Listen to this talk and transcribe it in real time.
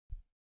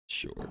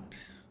short.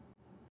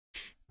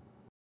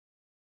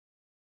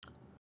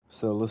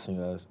 So listen,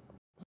 guys.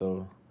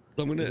 So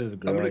I'm this is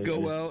gonna garage.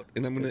 go out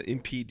and I'm gonna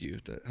impede you.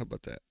 How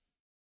about that?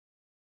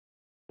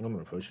 I'm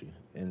gonna push you,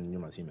 and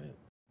you're my teammate.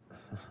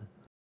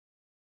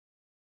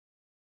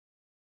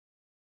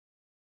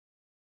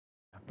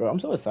 Bro, I'm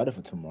so excited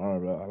for tomorrow,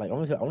 bro. Like, I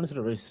want to see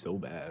the race so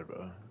bad,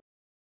 bro.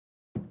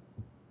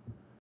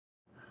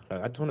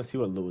 Like, I just want to see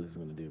what Lewis is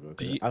gonna do, bro.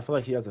 'Cause I feel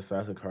like he has a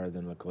faster car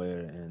than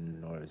Leclerc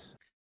and Norris,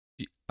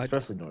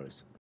 especially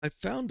Norris. I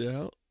found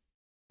out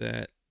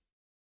that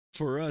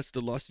for us,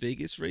 the Las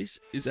Vegas race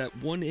is at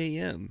 1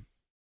 a.m.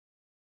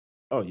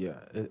 Oh yeah,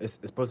 it's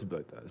supposed to be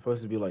like that. It's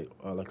supposed to be like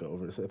a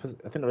over. I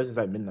think the race is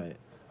at midnight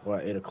or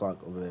at 8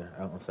 o'clock over there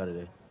out on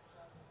Saturday.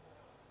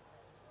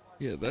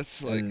 Yeah,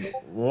 that's like. And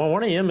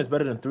 1 a.m. is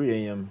better than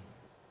 3 a.m.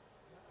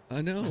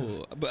 I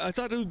know, but I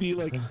thought it would be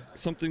like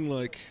something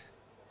like,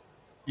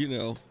 you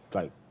know,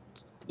 Like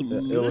a it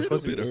was little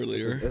supposed to bit be.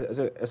 earlier.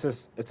 It's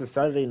a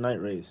Saturday night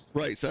race.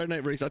 Right, Saturday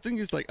night race. I think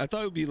it's like I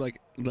thought it would be like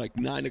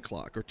 9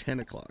 o'clock or 10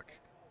 o'clock.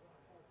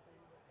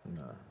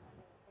 Nah.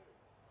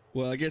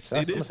 Well, I guess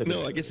That's, it is.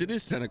 No, I guess it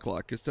is 10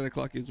 o'clock because 10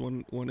 o'clock is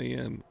 1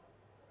 a.m.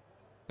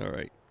 All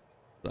right,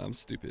 I'm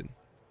stupid.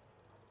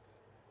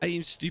 I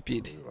am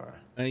stupid.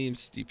 I am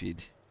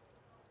stupid.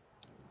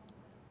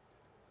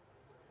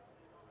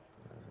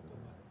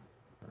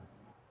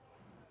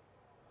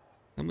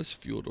 How much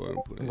fuel do I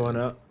put in? Going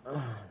out.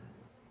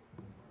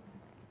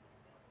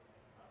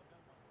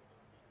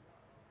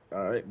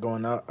 All right,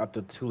 going out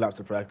after 2 laps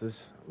of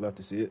practice. Love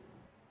to see it.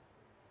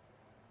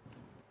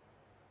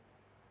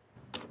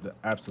 The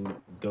absolute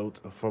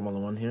goat of Formula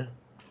One here.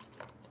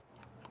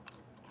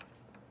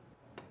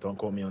 Don't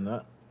quote me on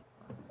that.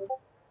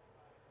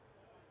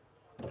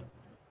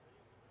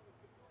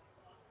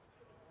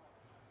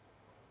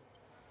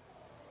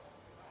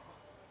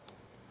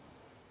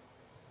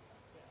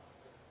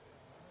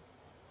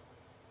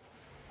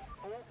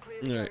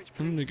 All right,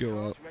 I'm gonna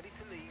go out.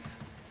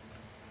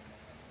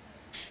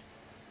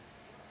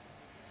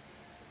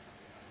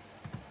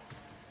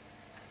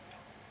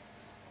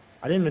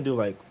 I didn't even do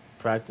like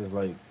practice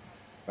like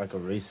a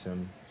race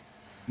sim.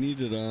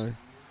 Neither did I.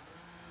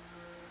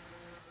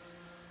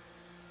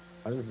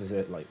 I just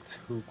did like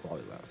 2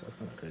 quality laps. That's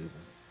kind of crazy.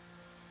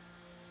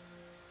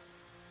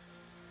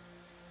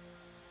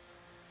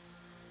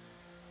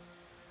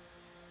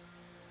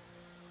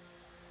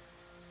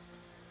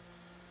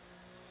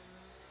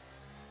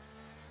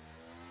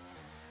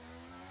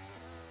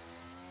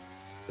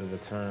 The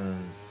turn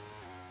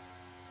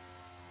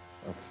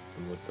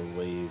with the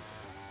wave,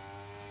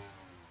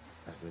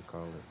 as they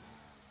call it.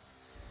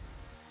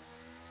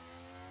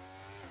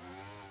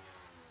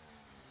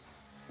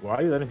 Why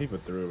are you letting people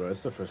through, bro?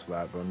 It's the first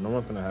lap, bro. No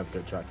one's gonna have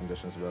good track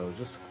conditions, bro.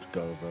 Just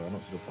go, bro. I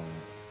don't see the point.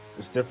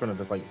 It's different if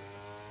it's like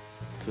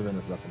 2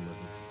 minutes left in the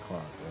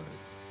clock, bro.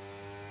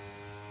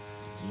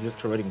 You're just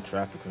creating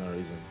traffic for no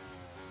reason.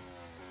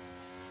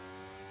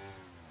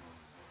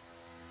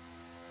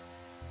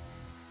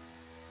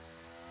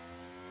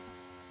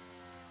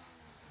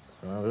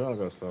 We don't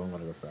go slow. I'm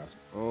gonna go fast.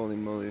 Holy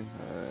moly!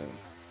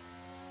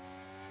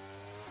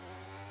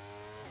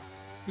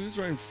 Who's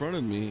right in front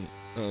of me?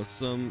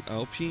 Some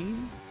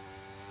Alpine?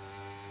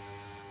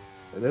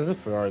 There's a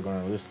Ferrari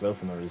going really slow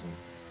for no reason.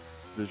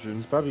 Vision.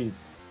 It's probably.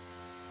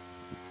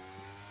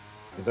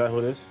 Is that who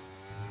it is?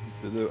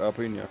 The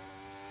Alpine, yeah.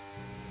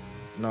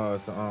 No,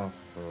 it's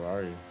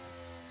Ferrari.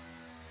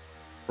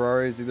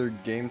 Ferrari is either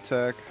Game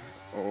Tech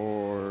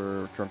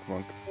or Drunk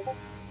Monk. I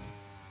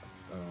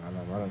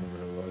don't remember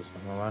who it was.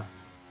 I'm gonna lie.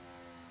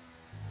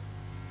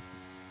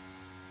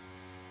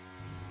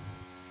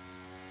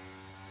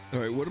 All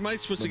right, what am I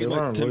supposed to get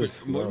my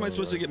What am I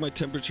supposed to get my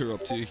temperature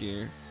up to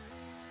here?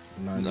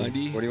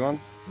 90. What do you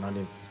want?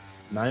 90.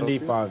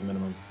 95 Celsius?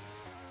 Minimum.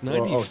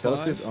 95. Oh,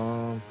 Celsius.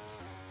 Oh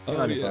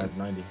 95, yeah.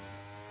 90.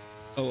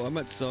 Oh, I'm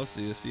at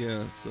Celsius.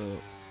 Yeah. So.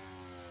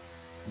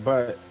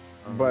 But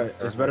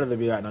it's better to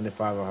be at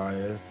 95 or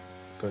higher,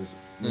 because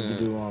when you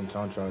do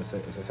time trial, it's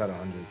at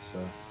 100. So.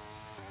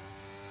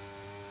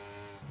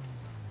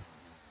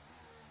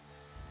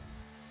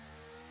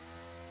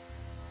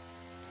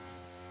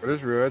 I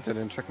just realized I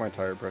didn't check my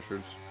tire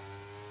pressures.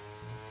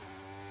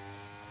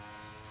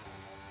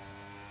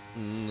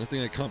 I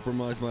think I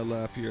compromised my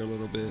lap here a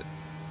little bit.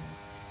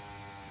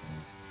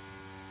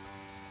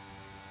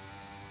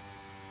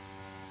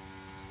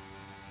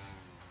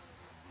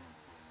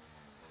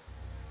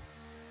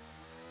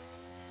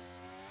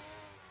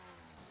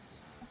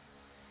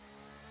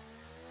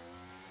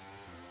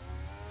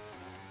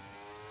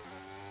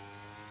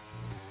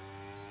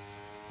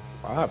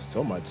 I have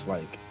so much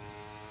like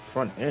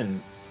front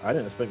end. I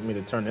didn't expect me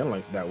to turn in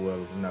like that well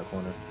in that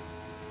corner.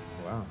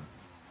 Wow.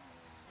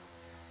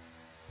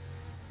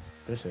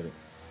 Appreciate it.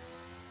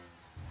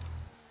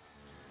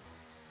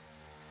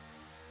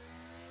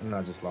 And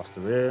I just lost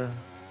the rear.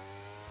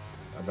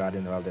 I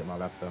didn't validate my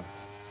lap though.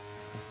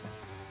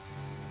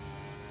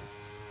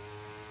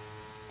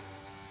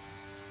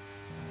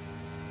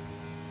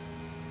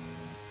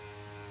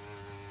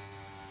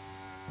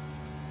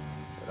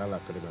 That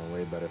lap could have been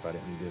way better if I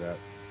didn't do that.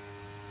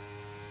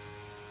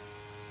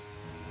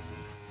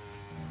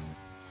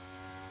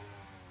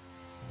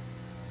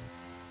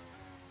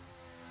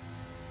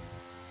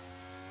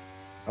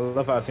 I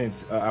love how I've seen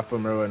Alfa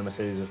Romeo and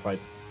Mercedes just like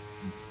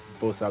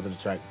both sides of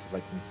the track, just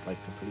like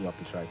completely off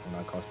the track and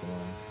not cost them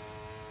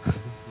one.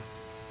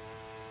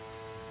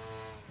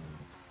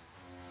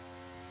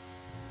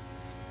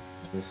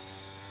 This,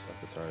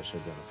 sorry,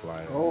 should have been a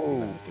flyer.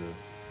 Oh. Through.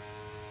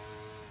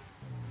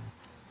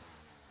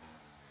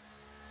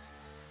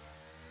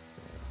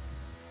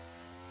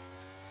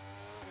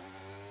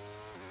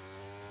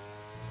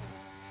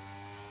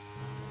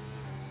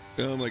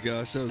 Oh my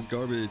gosh, that was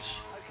garbage.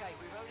 Okay,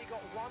 we've only got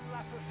 1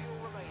 lap of fuel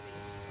remaining.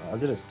 I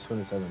did a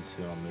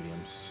 27.2 on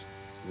mediums,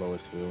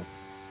 lowest fuel.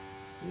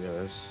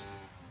 Yes.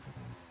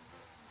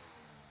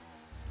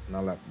 And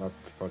I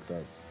fucked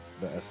up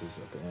the S's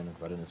at the end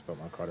because I didn't expect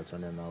my car to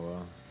turn in that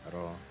well at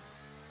all.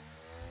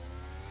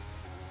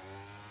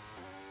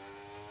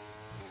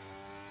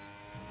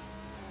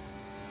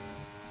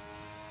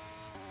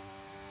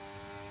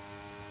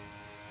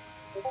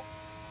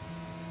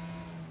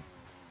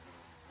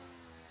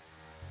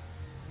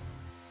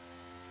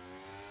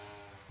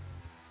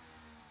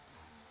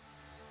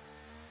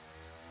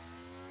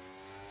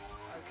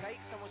 Okay,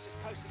 someone's just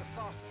posted a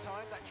faster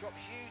time. That drops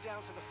you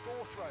down to the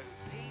 4th row,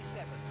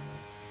 P7.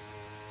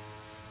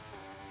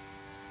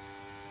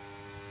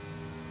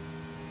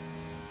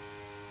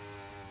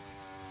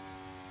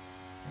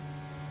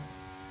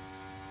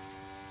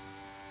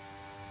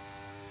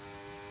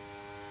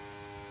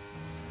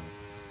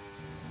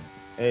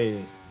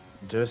 Hey,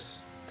 just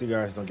so you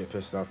guys don't get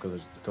pissed off because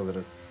of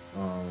the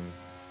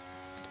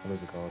what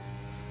is it called?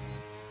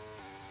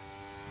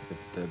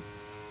 The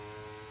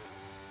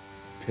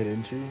pit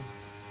entry.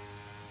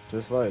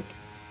 Just like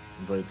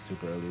brake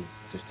super early,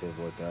 just to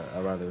avoid that.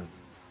 I'd rather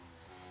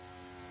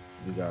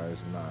you guys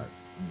not,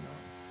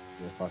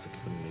 the faucet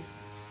community,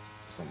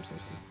 something.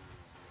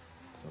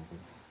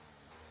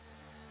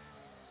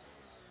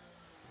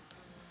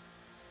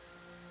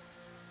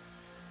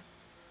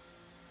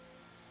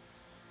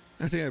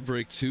 I think I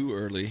braked too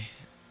early.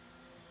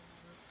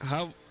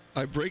 How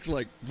I braked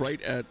like right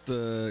at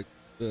the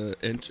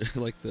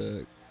like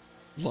the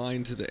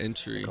line to the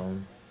entry.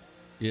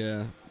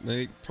 Yeah,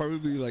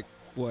 probably like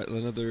what,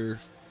 another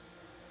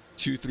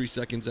 2-3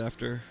 seconds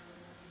after.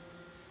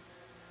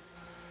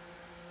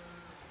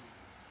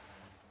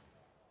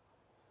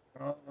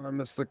 Oh, I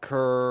missed the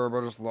curb.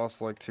 I just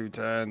lost like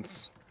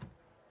 2/10.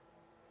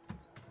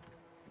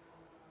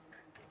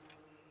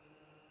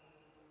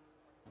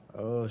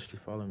 Oh, she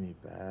followed me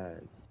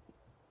back.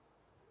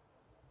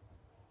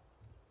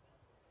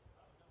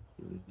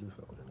 You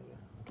followed it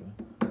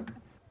again.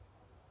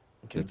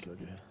 Okay.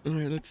 All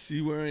right, let's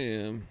see where I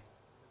am.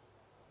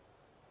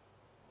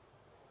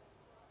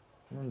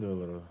 I'm gonna do a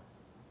little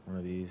one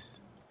of these.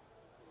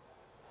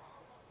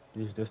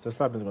 This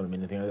lap isn't gonna mean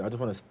anything. I just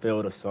want to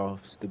feel the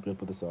softs, the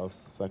grip of the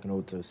softs, so I can know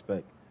what to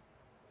expect.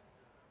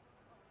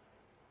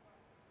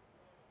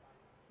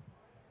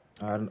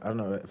 I don't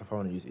know if I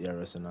want to use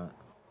ERS or not.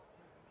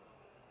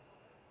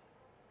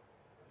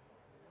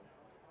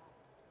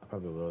 I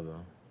probably will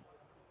though.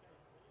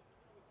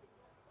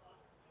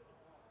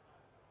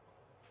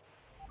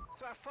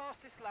 So our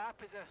fastest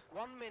lap is a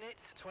 1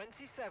 minute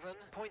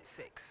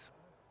 27.6.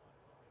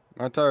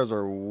 My tires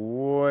are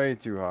way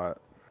too hot.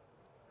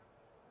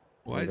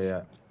 Why Where they is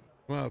at?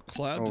 wow?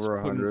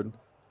 Over 100.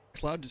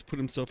 Cloud just put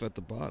himself at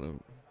the bottom.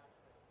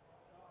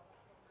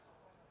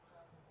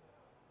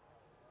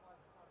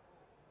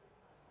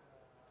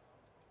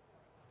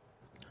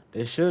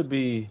 They should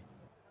be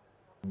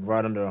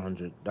right under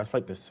 100. That's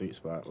like the sweet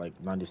spot, like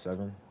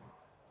 97.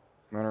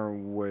 Mine are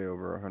way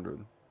over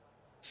 100.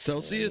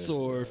 Celsius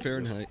or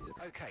Fahrenheit?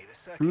 Okay, the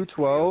circuit's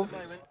clear at 212 the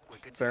moment. We're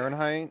good to go.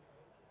 Fahrenheit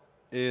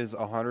is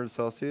 100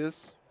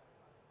 Celsius.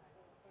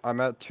 I'm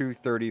at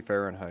 230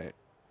 Fahrenheit.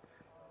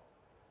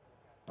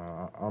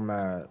 I'm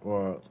at,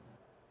 well,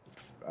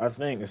 I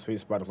think the sweet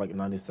spot is like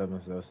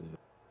 97 Celsius.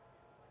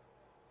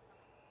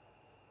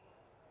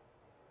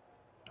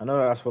 I know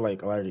that's what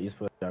like a lot of the East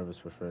Coast drivers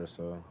prefer,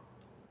 so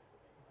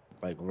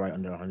like right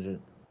under 100.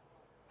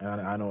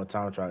 And I know a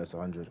time trial is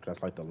 100.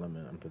 That's like the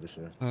limit. I'm pretty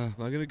sure. Am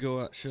I gonna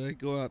go out? Should I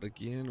go out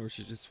again or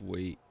should I just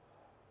wait?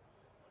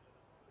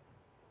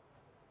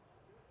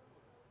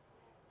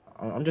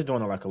 I'm just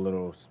doing like a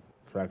little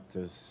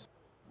practice.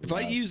 If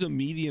I use a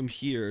medium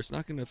here, it's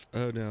not gonna.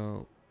 Oh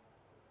no.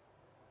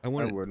 I I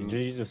want. wouldn't.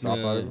 Did you use a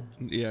soft already?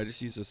 Yeah, I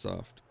just use a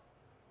soft.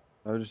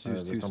 I would just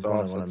use two There's no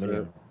point in softs. going That's on it.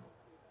 medium.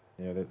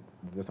 Yeah,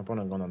 there's no point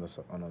in going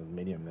on a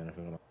medium then if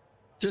you're gonna.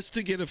 Just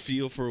to get a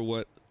feel for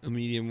what a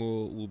medium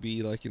will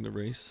be like in the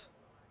race.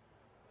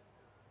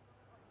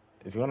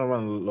 If you're gonna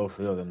run low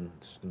field, then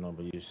just,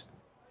 but use.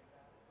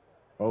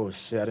 Oh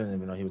shit! I didn't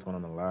even know he was going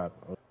on the lap.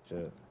 Oh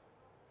shit!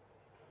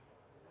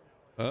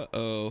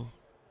 Uh-oh.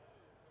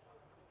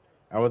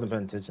 I wasn't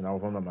paying attention. I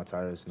was warming up my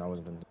tires, and I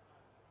wasn't paying.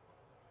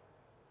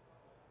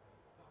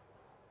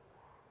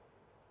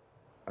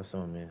 That's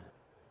on me.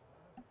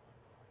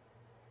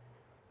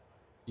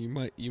 You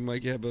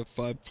might have a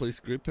 5-place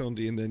grid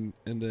penalty, and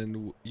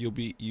then you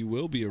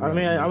will be I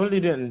mean, around I me. really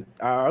didn't.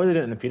 I really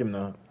didn't impede him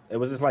though. It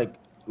was just like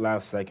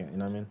last second. You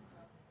know what I mean?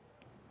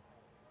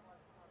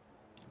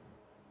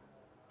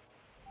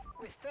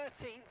 With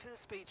 13th in the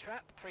speed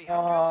trap,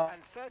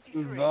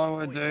 333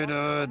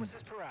 kilometers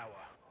per hour.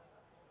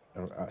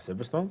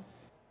 Silverstone.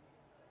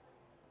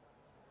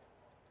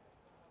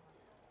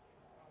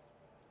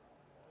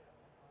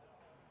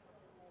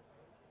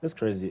 That's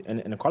crazy. And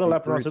in the quality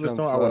lap around 3 tenths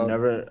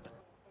Silverstone, up.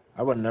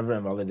 I would never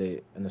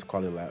invalidate in this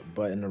quality lap.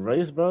 But in the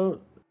race, bro,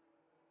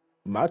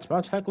 my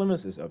track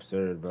limits is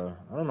absurd, bro.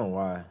 I don't know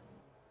why.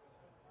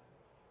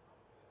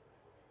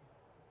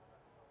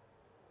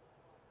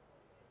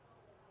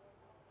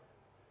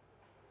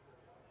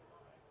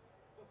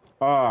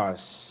 Oh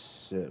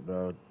shit,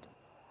 bro.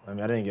 I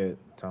mean, I didn't get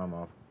time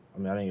off. I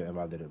mean, I didn't get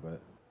invalidated, but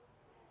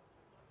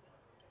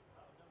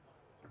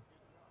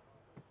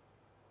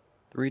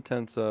 3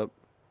 tenths up.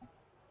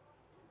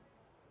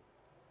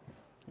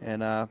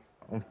 And I'm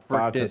fricked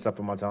 5 tenths it. up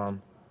on my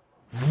time.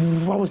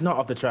 I was not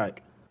off the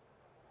track.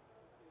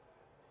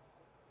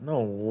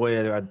 No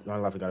way my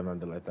life got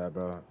invalidated like that,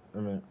 bro. I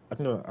mean, I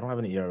don't have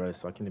any ERS,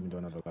 so I can't even do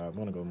another lap. I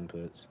want to go in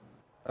pits.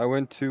 I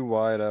went too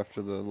wide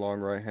after the long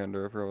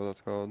right-hander, I forgot what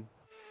that's called.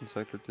 In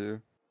sector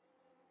 2.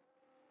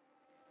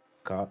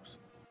 Cops.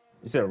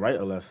 You said right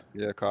or left?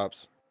 Yeah,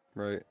 cops.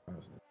 Right.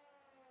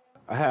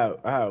 I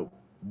had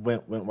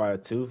went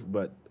wide too,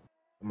 but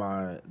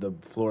the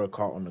floor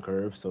caught on the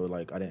curve, so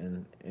like I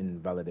didn't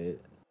invalidate.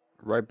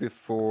 Right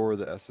before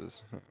the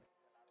S's. Yeah,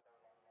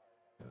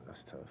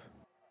 that's tough.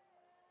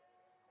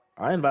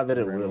 I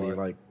invalidated Ran really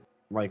wide.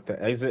 like the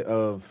exit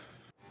of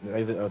the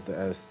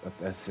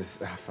S is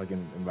I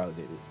fucking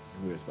invalidated. It's a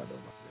weird spot to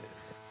invalidate.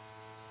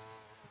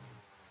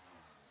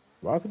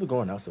 Why are people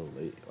going out so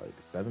late? Like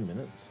 7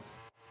 minutes?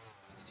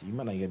 You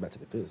might not get back to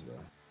the pits, bro.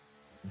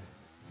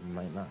 You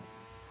might not.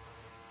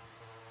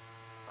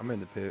 I'm in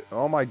the pit.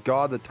 Oh my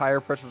god, the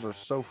tire pressures are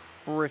so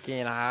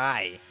freaking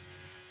high.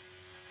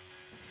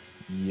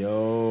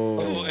 Yo.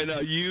 Oh, and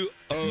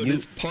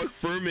it's Park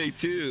Ferme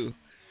too.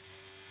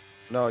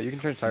 No, you can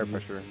change tire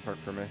pressure in Park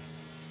for me.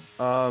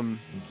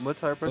 What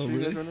tire pressure you guys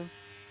really? running?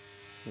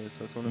 Yeah,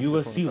 so this one,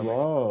 USC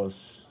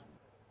lost.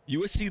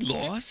 USC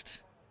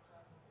lost?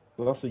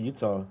 Lost to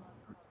Utah.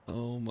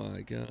 Oh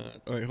my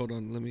god. All right, hold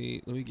on. Let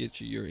me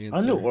get you your answer.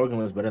 I knew Oregon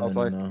was better I was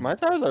than like, my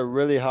tires are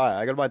really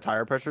high. I got my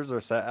tire pressures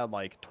are set at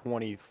like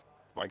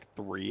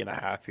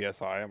 23.5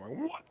 psi. I'm like,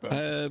 what I the?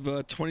 have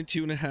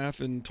 22.5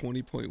 and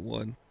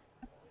 20.1.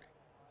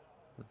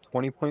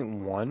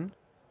 20.1?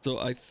 So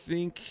I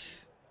think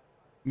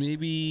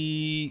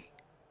maybe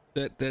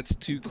that's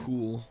too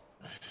cool.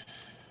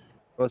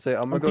 Let's say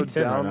I'm gonna I'm go P10 right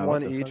down now.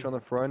 one What the each fuck? on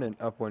the front and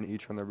up one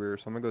each on the rear.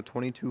 So I'm gonna go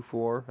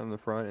 22.4 on the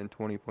front and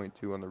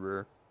 20.2 on the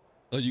rear.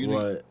 Oh,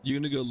 What? you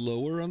gonna go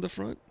lower on the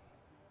front?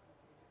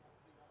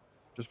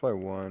 Just by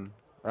one.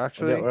 What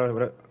Actually,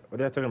 are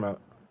they talking about?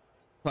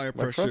 Tire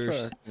my fronts are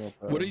pressures. acting up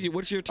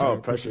What's your Oh, tire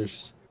pressures.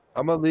 pressures?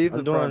 I'm gonna leave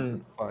I'm the front.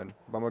 doing. Fine.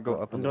 But I'm gonna go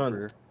up on I'm the doing.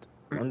 rear.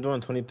 I'm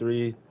doing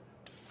 23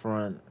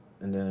 front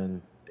and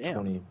then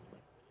Damn.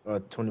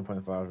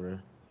 20.5 rear.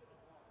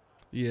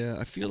 Yeah,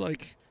 I feel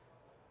like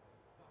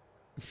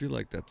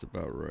that's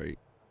about right.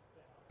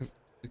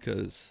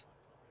 Because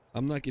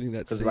I'm not getting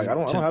that Cause like same I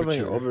don't have any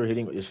temperature.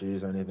 overheating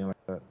issues or anything like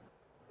that.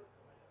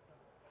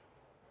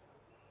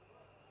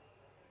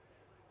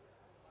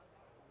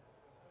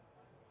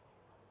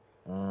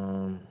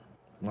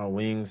 My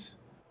wings,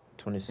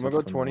 I'm gonna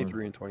go 26, 21.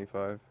 23 and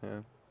 25. Yeah.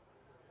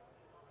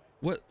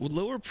 What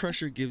lower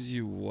pressure gives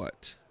you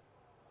what?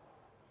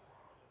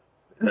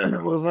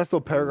 Well, there's a nice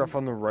little paragraph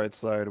on the right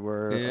side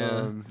where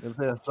Yeah, it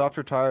says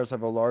softer tires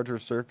have a larger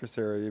surface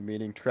area,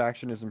 meaning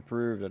traction is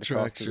improved at a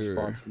cost of tracture.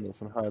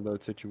 responsiveness in high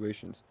load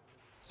situations.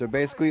 So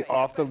basically,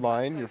 off the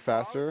line, you're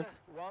faster,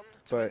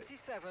 but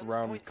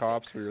around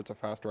cops where it's a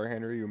fast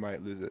right-hander, you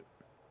might lose it.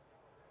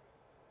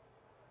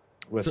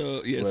 So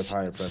With yes,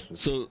 higher pressures.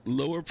 so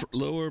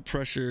lower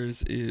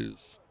pressures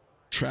is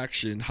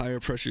traction. Higher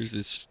pressures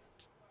is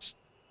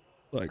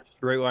like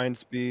Straight line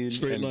speed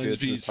straight and line good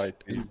just speeds high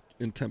speed.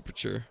 in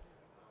temperature.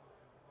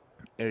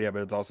 Yeah,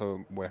 but it's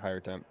also way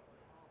higher temp.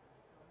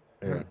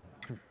 Yeah.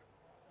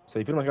 So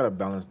you pretty much gotta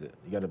balance it.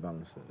 You gotta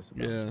balance it. It's a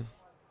balance.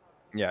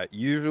 Yeah. Yeah,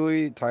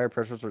 usually tire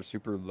pressures are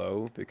super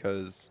low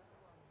because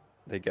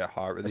they get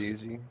hot really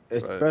easy.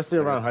 But Especially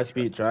I around guess high it's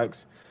speed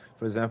tracks.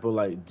 For example,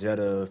 like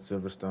Jeddah,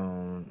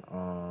 Silverstone,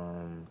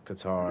 yeah,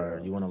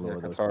 Qatar. You want to yeah, lower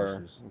those Qatar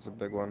pressures. is a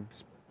big one.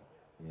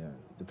 Yeah,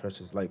 the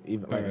pressures like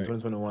even All like in right.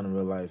 2021 in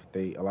real life,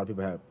 a lot of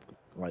people have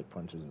like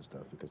punches and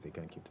stuff because they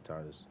can't keep the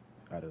tires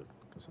at a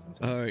consistent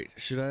All time. right.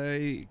 Should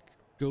I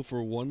go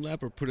for one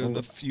lap or put in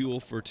the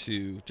fuel for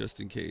two just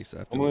in case I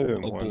have I'm to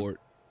leaving one. abort?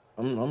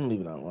 I'm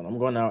leaving that one. I'm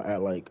going out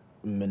at like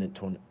minute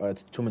 20.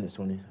 It's 2 minutes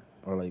 20,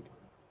 or like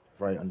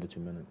right under 2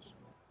 minutes.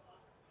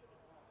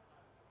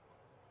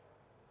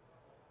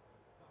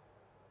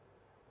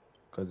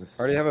 Cause I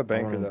already have a I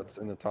banker want that's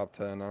in the top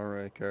 10. I don't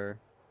really care.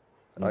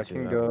 to. Me I too.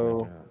 can I have a bank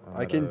go. at,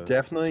 I at can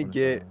definitely 27.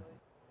 get.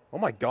 Oh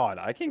my god,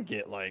 I can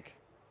get like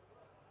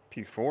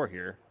P4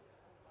 here.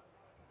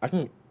 I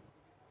can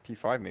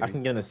P5 maybe. I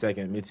can get in a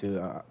second. Me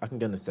too. I can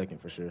get in a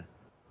second for sure.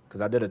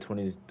 Cause I did a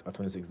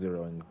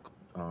 26-0 and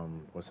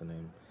what's the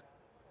name?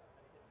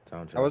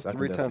 Town I was tracks. I can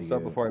 3 definitely tenths up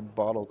get. before I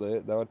bottled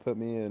it. That would put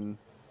me in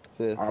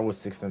 5th. I was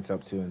 6 cents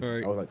up too, and All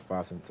right. I was like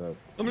 5 cents up.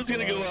 I'm just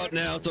gonna go out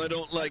now so I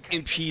don't like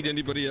impede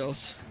anybody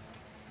else.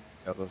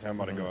 Yeah, I'm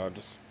about to go out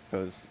just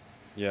because.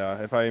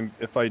 Yeah, if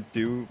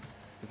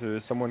there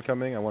is someone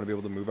coming, I want to be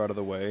able to move out of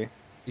the way.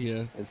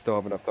 Yeah. And still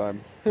have enough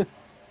time.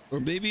 Or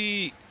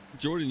maybe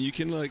Jordan, you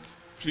can like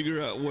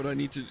figure out what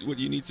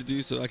you need to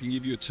do so I can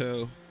give you a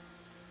tow.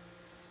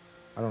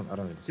 I don't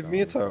need to Give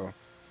me a tow.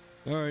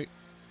 All right.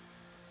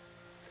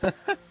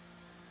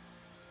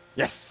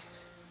 Yes.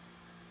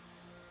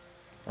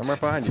 I'm right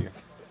behind you.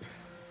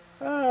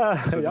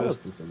 So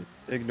just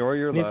ignore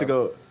your need to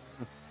go.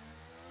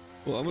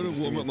 Well, I'm gonna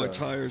warm up my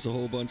tires a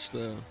whole bunch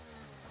though.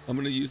 I'm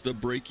gonna use the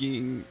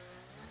braking.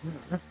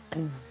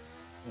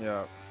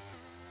 Yeah.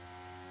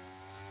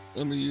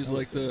 I'm gonna use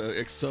like the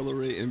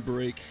accelerate and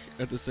brake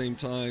at the same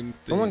time.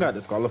 Someone got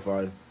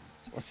disqualified.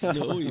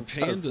 Snowy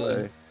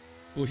Panda.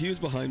 Well, he was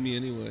behind me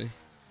anyway.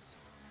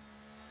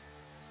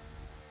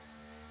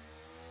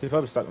 He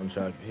probably stuck on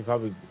track. He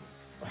probably.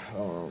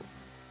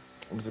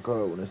 What's it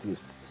called when I see it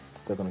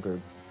stuck on the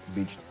curb?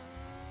 Beached.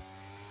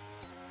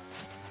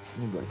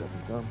 Let me back up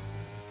in time.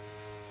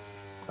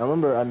 I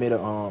remember I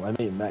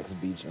made Max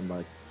Beach in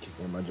my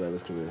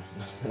driver's career.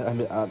 I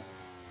made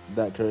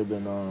that curb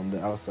in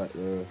the outside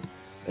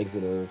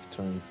exit of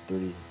turn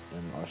 30 in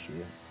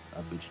Austria.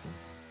 I beached him.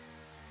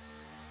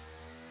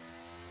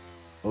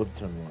 Oh,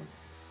 turn 1.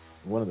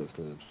 One of those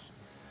curbs.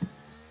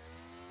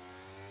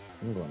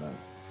 I'm going out.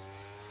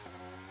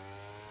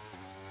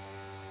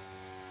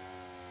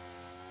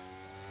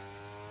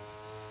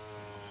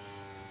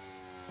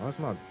 Why is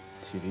my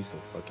TV so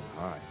fucking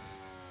high?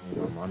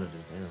 My monitor's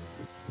down.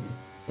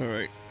 All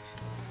right.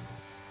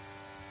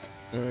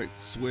 All right,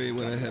 Sway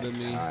went ahead of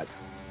me. Hot.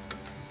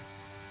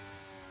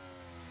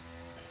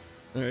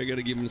 All right, I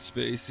gotta give him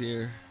space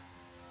here.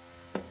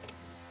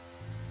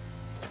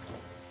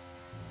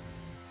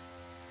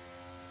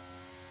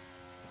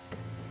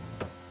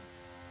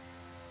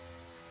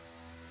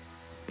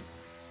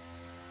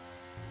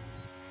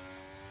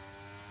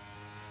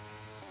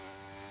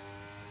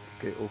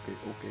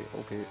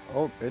 Okay.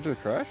 Oh, engine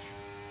crash?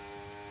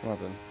 What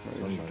happened?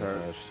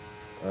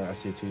 I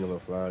see 2 yellow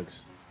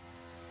flags.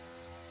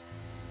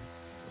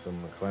 It's a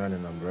McLaren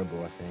and a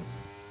Rebel, I think.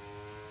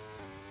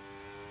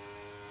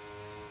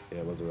 Yeah,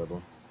 it was a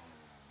Rebel.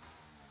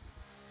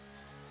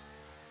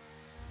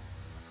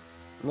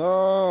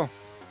 No!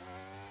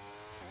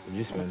 Did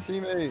you spin? My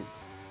teammate!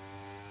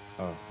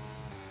 Oh. All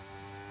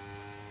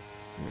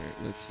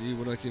right, let's see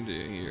what I can do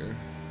here.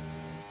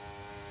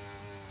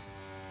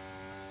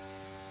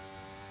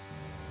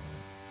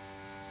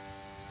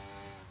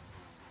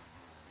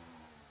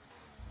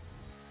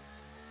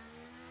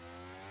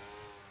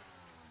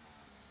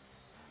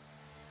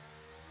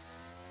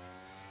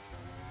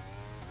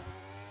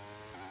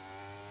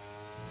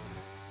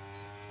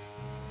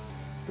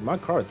 My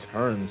car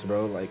turns,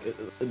 bro. Like it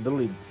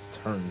literally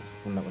turns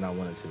when I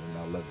want it to, and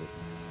I love it.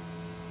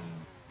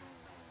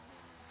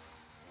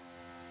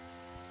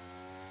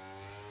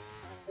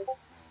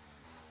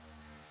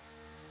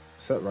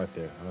 Set right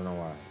there. I don't know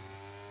why.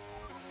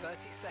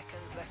 30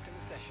 seconds left in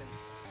the session.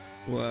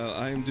 Wow,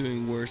 I am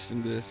doing worse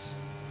than this.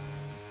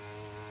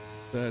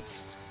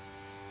 That's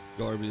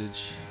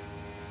garbage.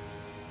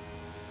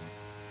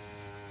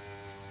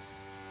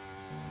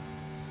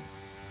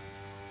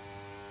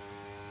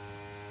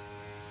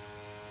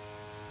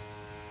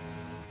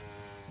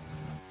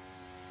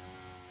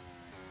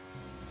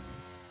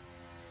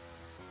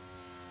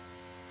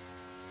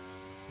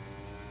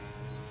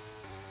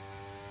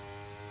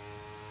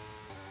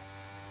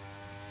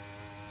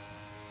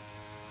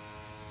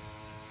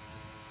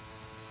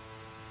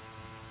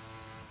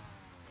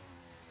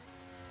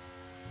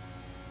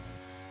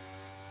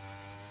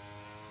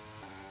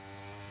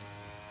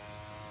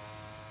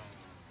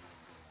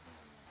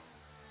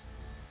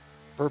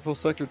 Purple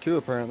sector 2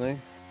 apparently.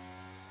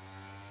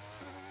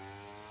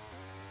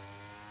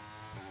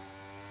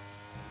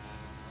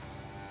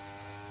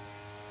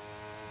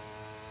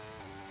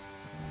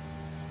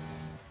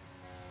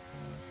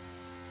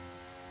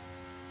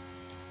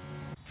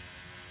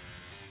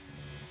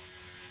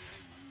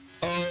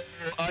 Oh,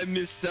 I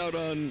missed out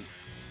on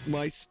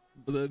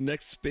the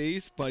next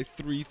space by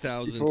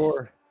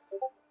 3,000.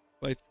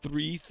 By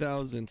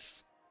 3,000.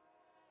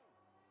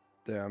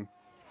 Damn.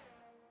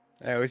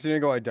 Hey, at least you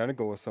didn't go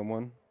identical with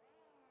someone.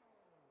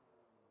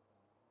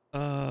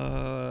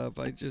 If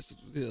I just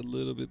did a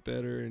little bit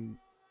better in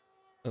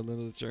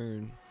another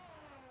turn.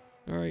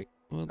 All right.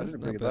 Well, that's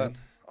not bad.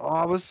 Oh,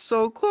 I was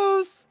so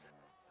close.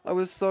 I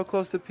was so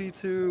close to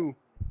P2.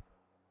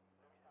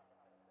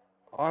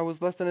 Oh, I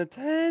was less than a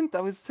tenth.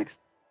 I was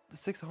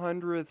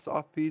 600ths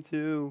off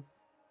P2.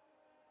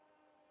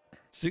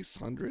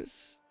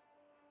 600th?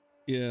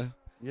 Yeah.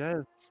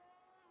 Yes.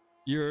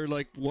 You're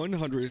like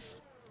 100th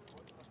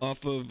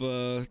off of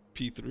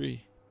P3.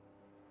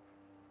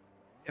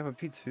 Yeah, but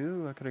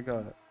P2, I could have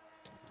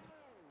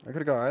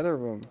got either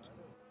of them.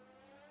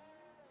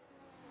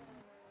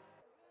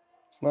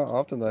 It's not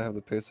often that I have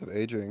the pace of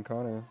AJ and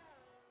Connor.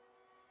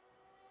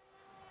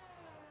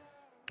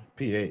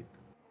 P8.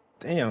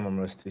 Damn, I'm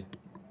rusty.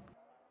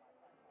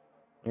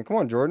 I mean, come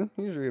on, Jordan.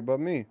 You're usually above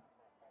me.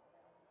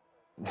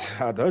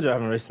 I told you I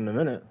haven't raced in a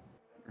minute.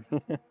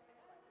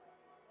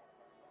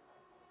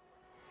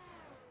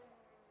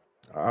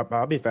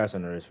 I'll be fast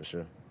in the race for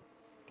sure.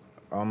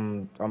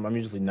 I'm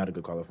usually not a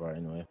good qualifier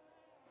anyway.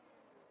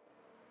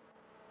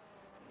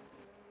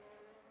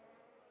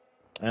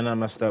 And I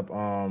messed up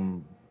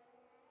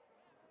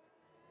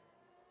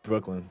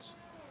Brooklyn's.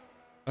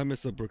 I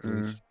messed up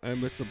Brooklyn's. I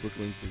messed up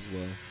Brooklyn's as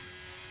well.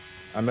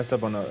 I messed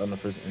up on the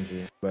first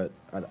entry, but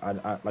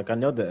I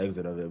know the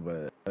exit of it,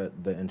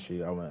 but the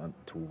entry I went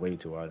way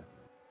too wide.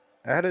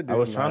 I had to do I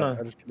was some trying math.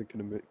 to. I just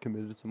could have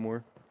committed some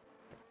more.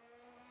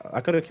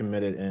 I could have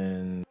committed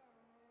in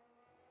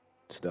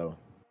still.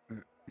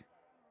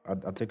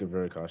 I take it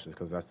very cautious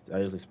because I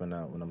usually spin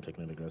out when I'm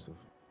taking it aggressive.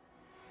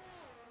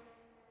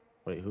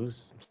 Wait,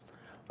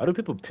 why do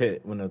people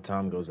pit when the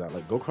time goes out?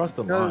 Like, go across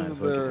the line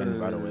so it can end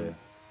right away.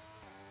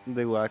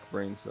 They lack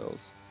brain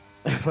cells.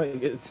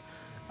 Like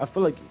I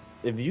feel like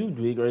if you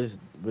league race,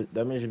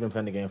 that means you've been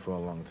playing the game for a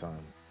long time.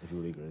 If you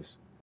league race,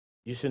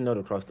 you should know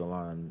to cross the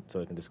line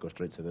so it can just go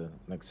straight to the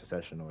next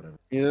session or whatever.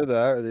 Either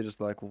that, or they just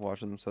like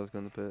watching themselves go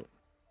in the pit.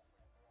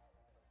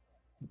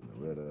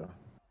 But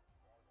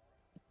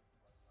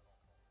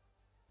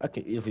I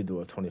can easily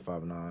do a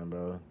 25-9,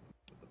 bro.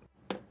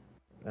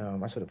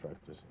 I should have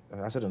practiced.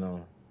 I should have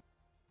known.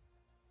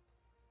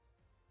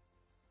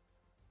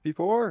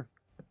 P4,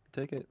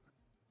 take it.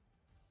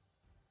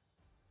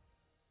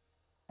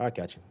 I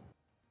catch you.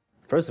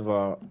 First of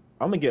all,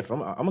 I'm gonna go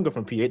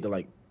from P8 to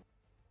like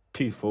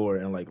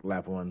P4 in like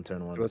lap 1,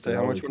 turn 1. I would say,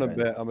 how much you want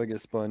to bet I'm gonna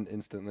get spun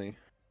instantly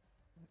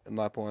in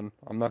lap 1?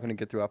 I'm not gonna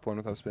get through lap 1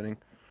 without spinning.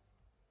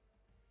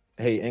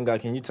 Hey, Engai,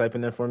 can you type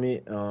in there for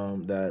me?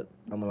 That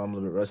I'm a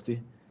little bit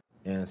rusty,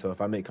 and so if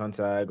I make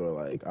contact or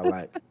like I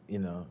lack,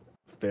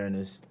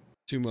 fairness.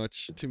 Too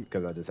much.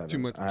 Because I just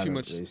haven't. I haven't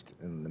raced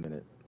in a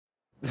minute.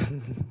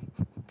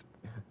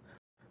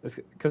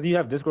 Because you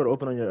have Discord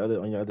open on your other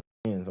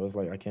screen, so it's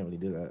like I can't really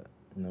do that.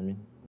 You know what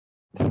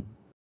I mean?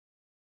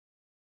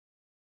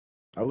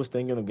 I was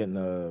thinking of getting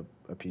a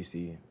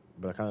PC,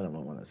 but I kind of don't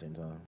want one at the same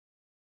time.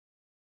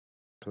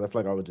 Because I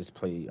feel like I would just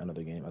play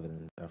another game other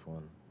than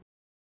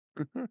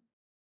F1.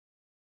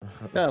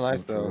 Yeah,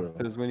 nice though,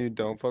 because when you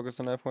don't focus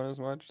on F1 as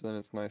much, then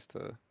it's nice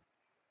to.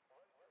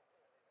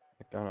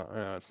 I don't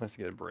know, it's nice to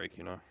get a break,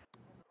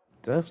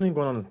 Definitely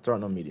going on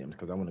starting on mediums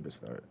because I want a good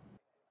start.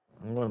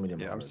 I'm going medium.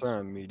 Yeah, I'm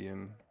starting on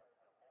medium.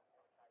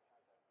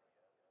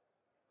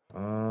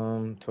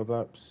 12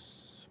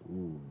 laps.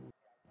 Ooh,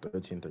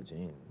 13.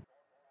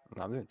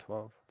 No, I'm doing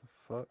 12. What the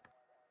fuck?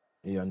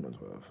 Yeah, I'm doing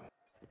 12.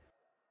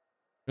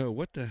 Oh,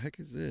 what the heck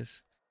is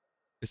this?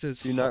 It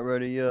says you're not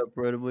ready yet,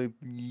 probably.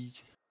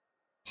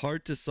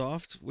 Hard to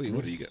soft. Wait,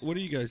 what are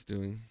you guys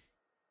doing?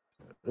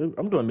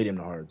 I'm doing medium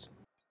to hards.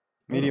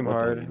 Medium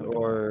hard,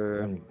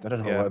 or I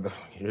don't know what the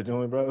fuck you're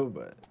doing, bro,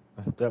 but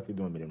I'm definitely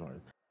doing medium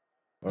hard.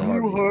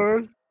 Medium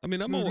hard. I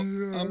mean, I'm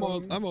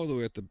all the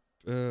way at the.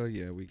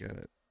 Yeah, we got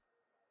it.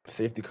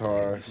 Safety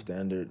car,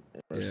 standard,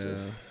 immersive.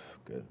 Yeah.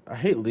 Good. I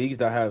hate leagues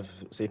that have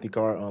safety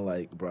car on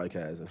like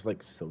broadcast. It's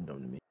like so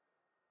dumb to me.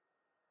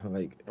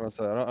 Like, I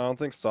don't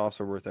think softs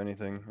are worth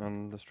anything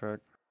on this track.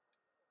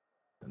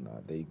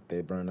 Nah,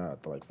 they burn out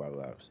after like 5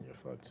 laps and you're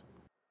fucked.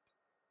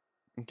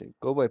 Okay,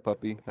 go away,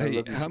 puppy.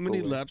 Hey, how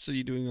many laps are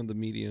you doing on the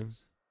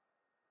mediums?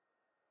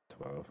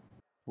 12.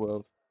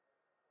 12.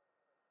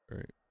 All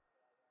right.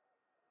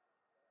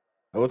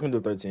 I was gonna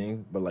do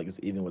 13, but like it's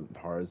even with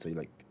hard, so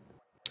like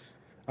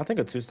I think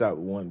a 2-stop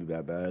wouldn't be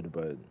that bad,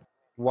 but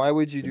why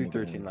would you do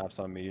 13 laps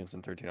on mediums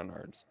and 13 on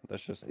hards?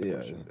 That's just the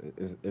question.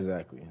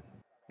 Exactly.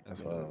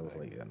 That's why I was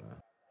like, yeah, nah.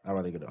 I'd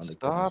rather get it under.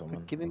 Stop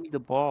giving me the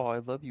ball. I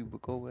love you,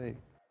 but go away.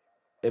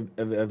 If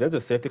there's a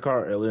safety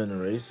car earlier in the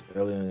race,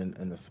 earlier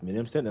in the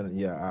medium stint, then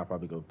yeah, I'll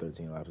probably go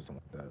 13 laps or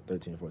something like that.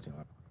 13, 14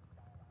 laps.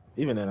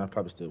 Even then, I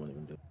probably still wouldn't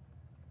even do it.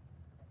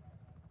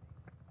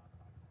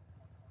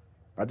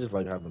 I just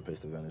like having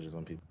pace advantages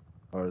on people,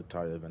 or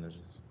tire advantages.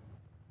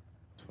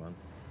 It's fun.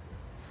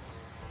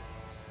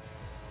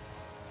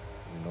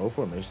 No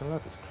formation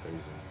lap is crazy.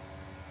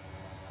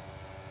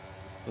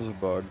 There's a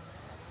bug.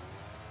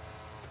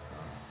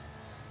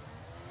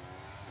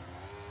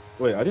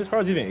 Wait, are these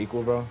cars even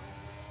equal, bro?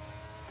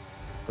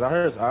 I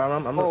heard.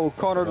 Oh,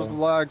 Connor just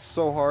lagged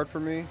so hard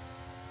for me.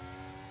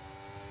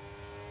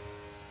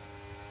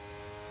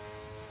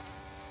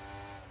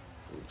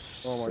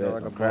 Oh my god,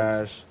 like a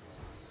crash.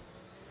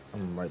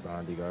 I'm right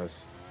behind you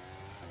guys.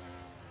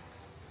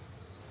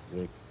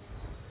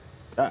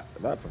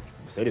 That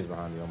Mercedes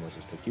behind me almost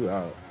just took you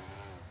out.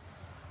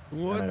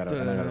 What and I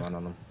gotta run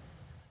on them.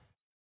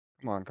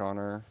 Come on,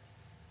 Connor.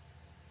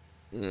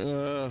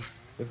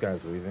 This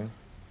guy's leaving.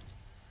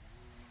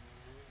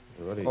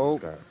 What are this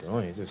guy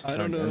doing? He just I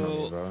don't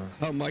know me, bro.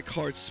 how my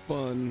car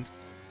spun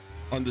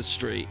on the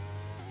straight.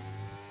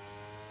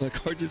 My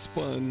car just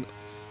spun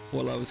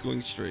while I was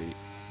going straight.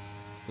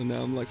 And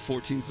now I'm like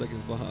 14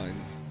 seconds behind.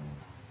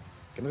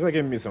 Can this guy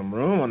give me some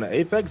room on the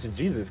apex?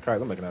 Jesus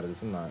Christ, I'm making out of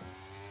this. I'm not.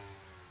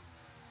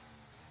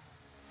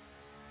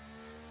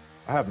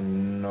 I have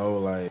no,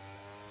 like,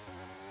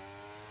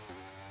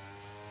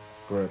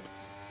 grip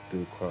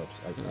through crops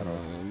at all.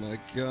 Oh my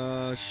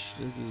gosh,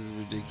 this is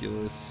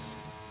ridiculous.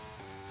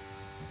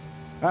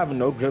 I have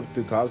no grip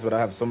through cops, but I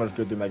have so much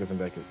grip through magazine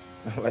decades.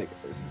 Like,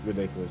 it's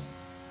ridiculous.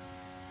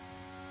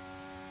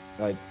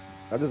 Like,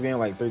 I just gained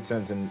like 3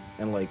 cents in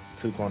like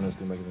 2 corners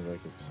through magazine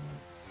decades.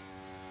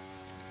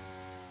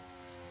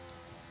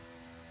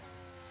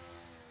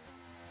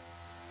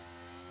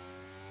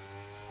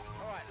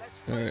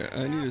 Alright,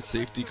 I need a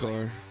safety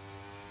car.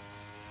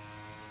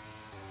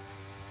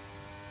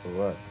 For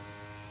what?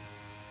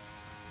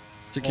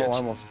 To catch. Oh, I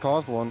almost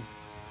caused one.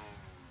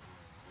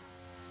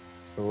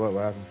 For what?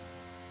 What happened?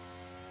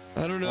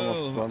 I don't Almost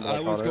know. spun, but I I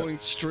was caught it. going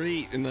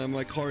straight and then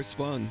my car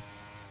spun.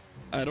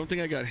 I don't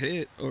think I got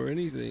hit or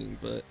anything,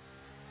 but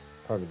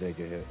Probably did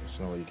get hit. There's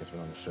no way you can spin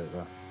on the straight,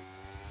 bro.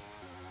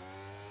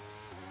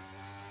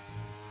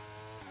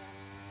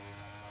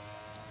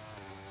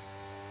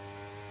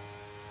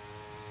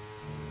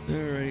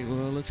 alright,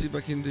 well, let's see if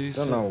I can do I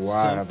don't know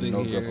why I have something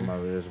no here. grip on my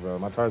rears, bro.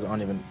 My tires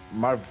aren't even.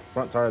 My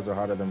front tires are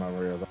harder than my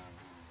rears.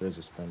 They're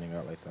just spinning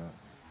out like that.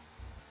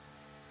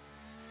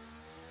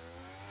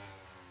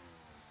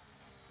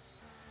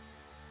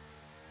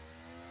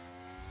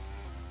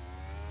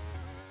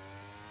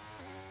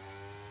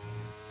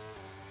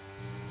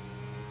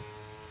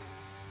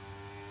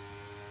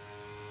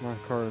 My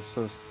car is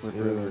so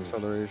slippery with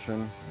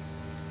acceleration.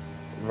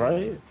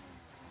 Right?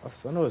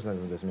 I know it's not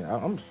just me.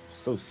 I'm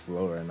so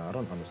slow right now. I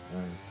don't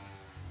understand.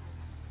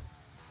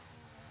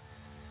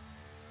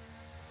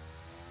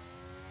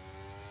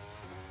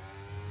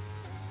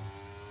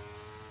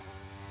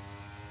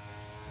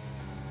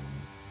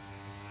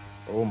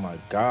 Oh my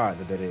god,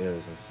 the dead air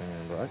is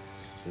insane, bro.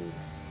 Shoot.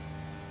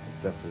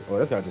 Definitely. Oh,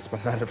 this guy just spun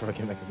out of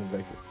fucking mechanism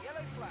back.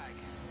 Yellow flag.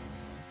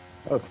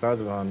 Oh,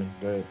 clouds are behind me.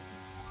 Great.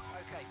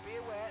 Okay, be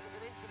aware there's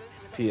an incident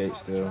in the P8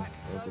 next part of the still. track.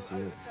 Love to No see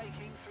it.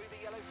 overtaking through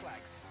the yellow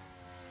flags.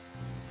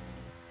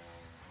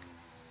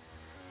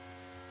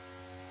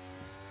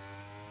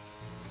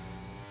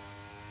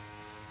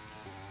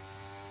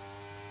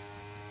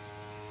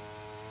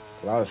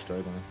 A lot of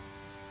struggling.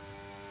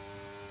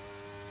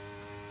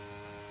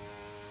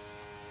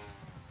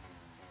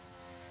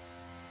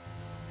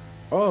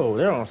 Oh,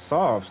 they're on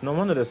softs. No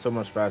wonder they're so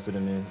much faster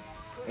than me.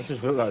 I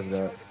just realized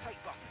that.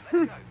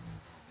 Let's go.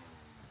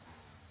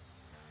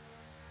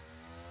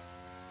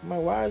 I'm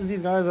like, why is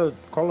these guys are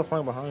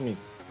qualifying behind me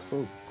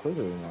so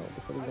quickly now? What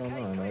the fuck is going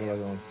on?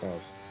 Everybody's on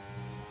softs.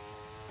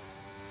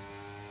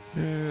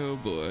 Oh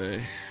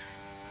boy.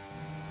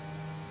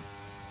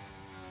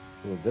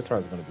 Well, this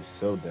car's gonna be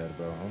so dead,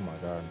 bro. Oh my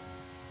god.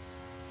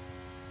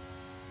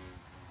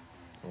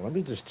 Well, let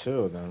me just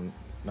chill then.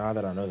 Now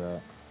that I know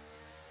that.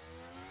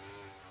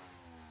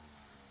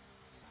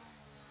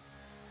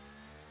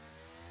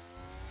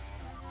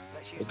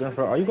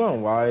 Are you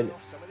going wide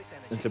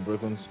into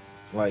Brooklyn's,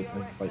 like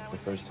the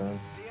first turn?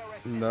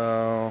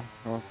 No,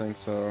 I don't think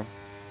so.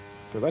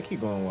 Cause I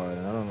keep going wide,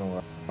 and I don't know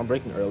why. I'm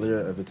braking earlier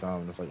every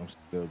time, and it's like I'm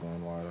still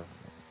going wide.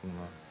 I don't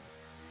know.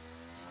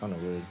 It's kind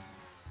of weird.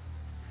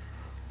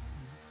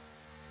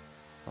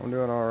 I'm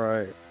doing all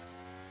right.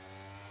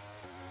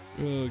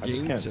 Oh, I just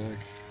game can't- check.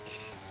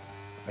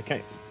 I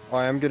can't Oh,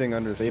 I am getting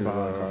under stay too,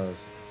 behind though. cars.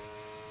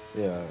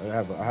 Yeah, I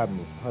have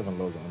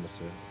loads of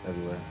understeer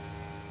everywhere.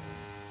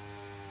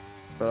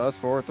 But us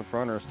four at the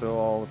front are still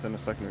all within a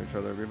second of each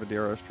other. We have a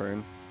DRS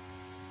train.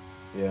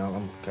 Yeah,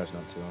 I'm catching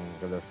up to them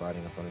because they're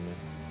fighting in front of me.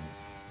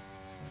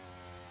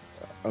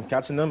 I'm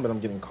catching them, but I'm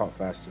getting caught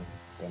faster.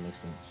 If that makes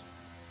sense.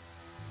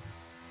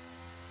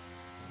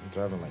 I'm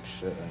driving like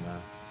shit right now.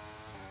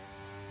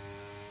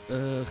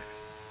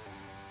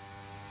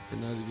 Did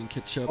not even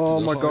catch up Oh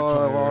to the my hard god,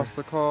 I tire. lost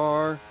the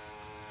car.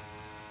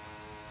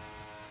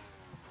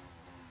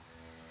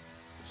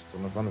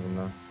 Still in front of him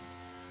now.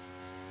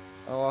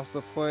 I lost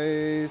the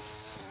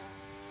place.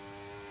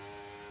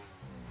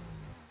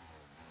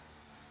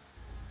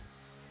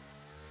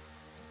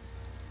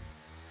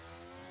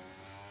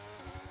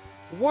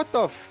 What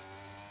the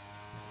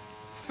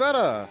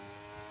Feta?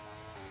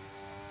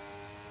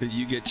 Did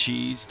you get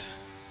cheesed?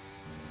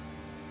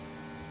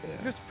 You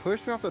just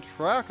pushed me off the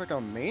track like a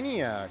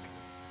maniac.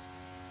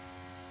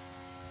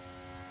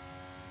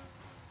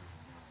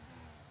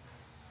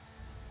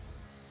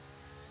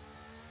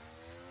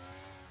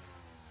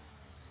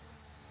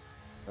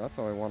 That's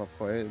how I want to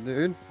play it,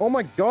 dude. Oh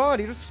my god,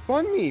 he just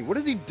spun me. What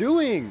is he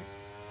doing?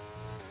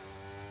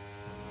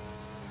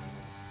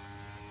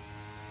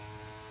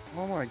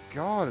 Oh my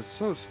god, it's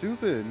so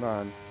stupid,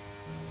 man.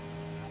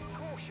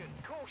 Caution,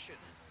 caution.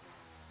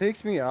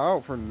 Takes me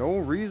out for no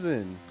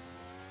reason.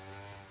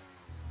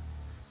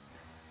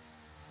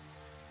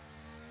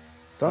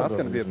 That's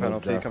going to be a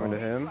penalty coming to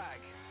him. Flag.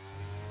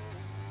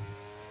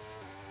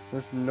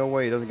 There's no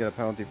way he doesn't get a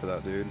penalty for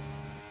that, dude.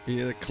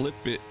 You gotta clip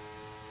it.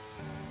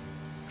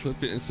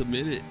 Clip it and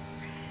submit it.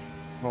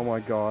 Oh my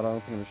god, I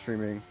don't think I'm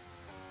streaming.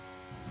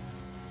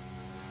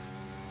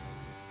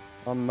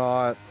 I'm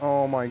not.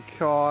 Oh my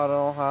god, I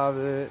don't have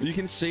it. You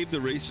can save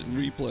the race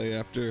replay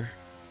after.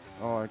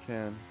 Oh, I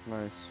can.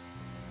 Nice.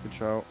 Good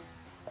shout.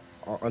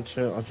 I'm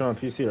trying on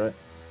PC, right?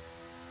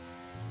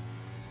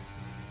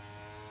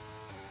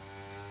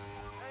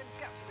 And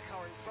gap to the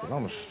car in front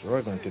I'm is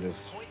struggling through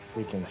this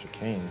 2.4 freaking seconds.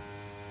 chicane.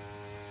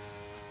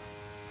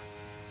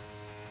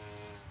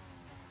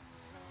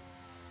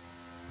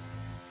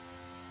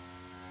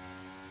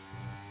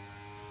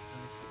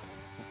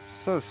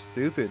 So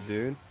stupid,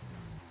 dude.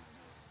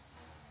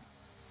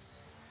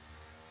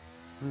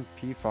 I'm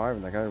P5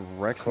 and that guy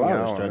wrecks me Cloud is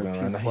out. I'm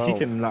struggling right now. He P12.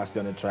 cannot stay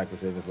on the track to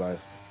save his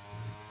life.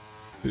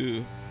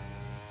 Who?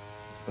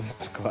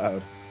 It's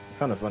Cloud. It's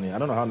kind of funny. I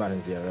don't know how I'm not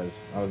in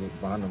ZRS. I was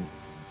behind him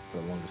for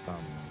the longest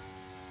time.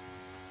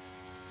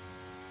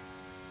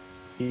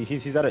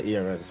 He's at an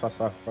ERS. That's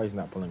why he's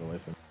not pulling away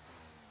from me.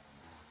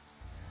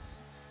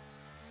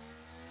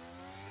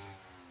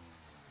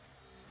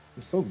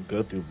 I'm so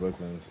good through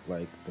Brooklyn's,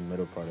 like the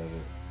middle part of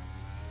it.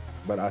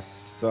 But I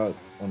suck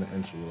on the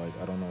entry. Like,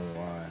 I don't know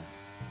why.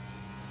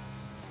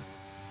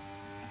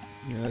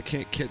 Yeah, I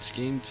can't catch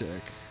game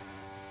tech.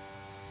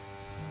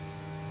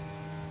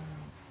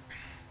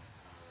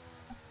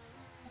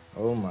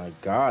 Oh my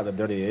god, the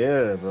dirty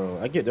air, bro.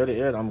 I get dirty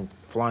air and I'm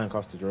flying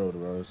across the road,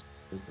 bro. It's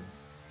stupid.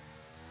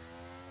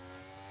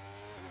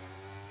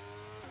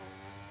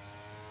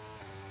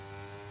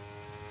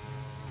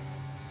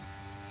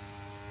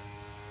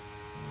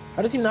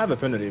 How does he not have a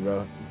penalty,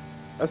 bro?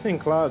 I seen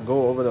Cloud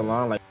go over the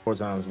line like 4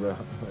 times, bro.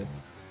 Like,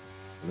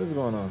 what is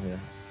going on here?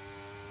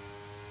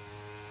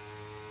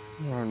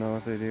 I don't know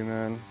what they do,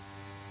 man.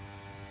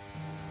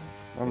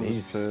 I'm He's-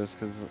 just pissed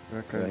because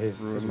that guy Yeah, his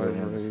ruined my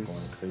rhythm is race.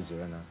 going crazy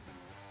right now.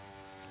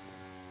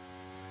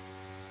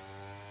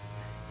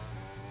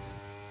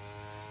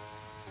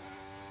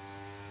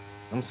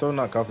 I'm so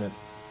not confident.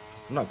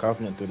 I'm not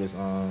confident through this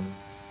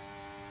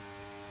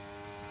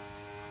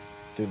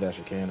through that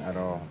chicane at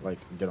all. Like,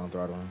 get on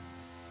throttle.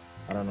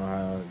 I don't know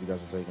how you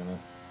guys are taking it.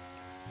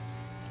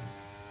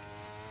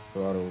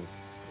 Throttle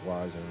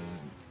wise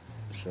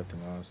and shifting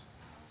wise.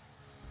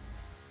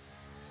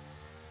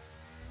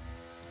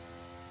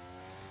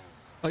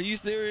 Are you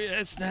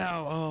serious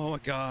now? Oh my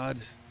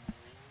god.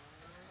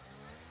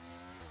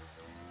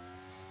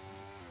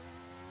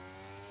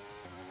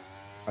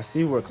 I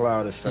see where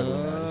Cloud is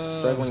struggling at. He's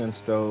struggling in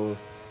stove,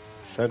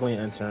 struggling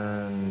in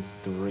turn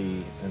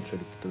 3, entry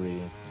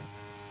 3.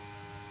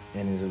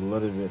 And he's a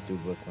little bit through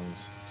Brooklyn's,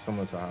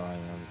 similar to how I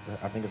am.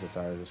 I think it's a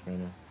tire just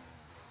screening.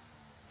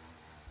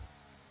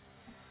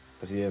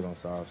 Because he is on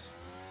softs.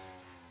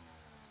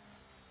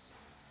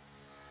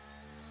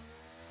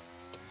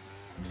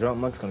 Jump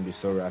Monk's going to be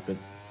so rapid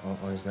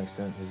on his next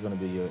stint. He's going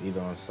to be either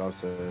on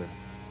softs or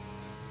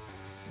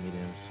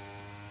mediums.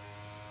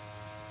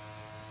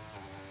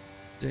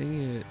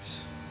 Dang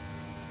it.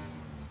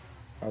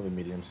 Probably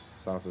mediums.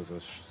 Softs is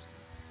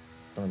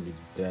going to be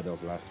dead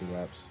those last 2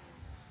 laps.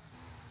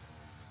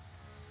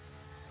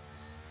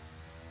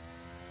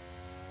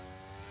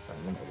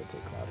 I'm going to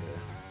overtake Cloud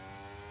here.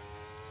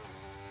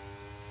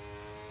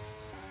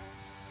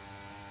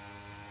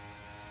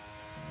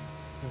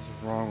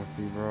 What's wrong with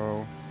you,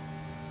 bro?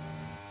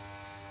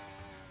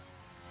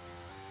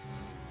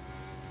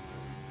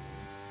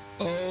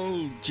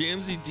 Oh,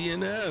 Jamsey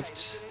DNF'd.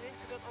 An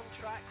incident on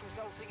track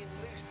resulting in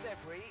loose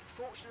debris.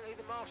 Fortunately,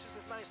 the marshals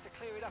have managed to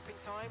clear it up in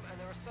time,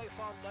 and there are so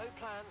far no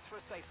plans for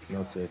a safety car.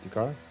 No safety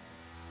car?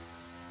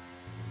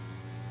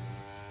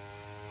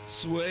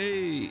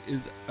 Sway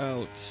is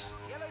out.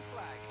 Yellow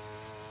flag.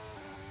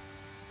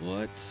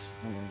 What?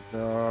 Oh my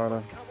god.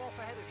 Someone's come off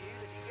ahead of you.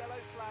 There's a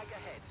yellow flag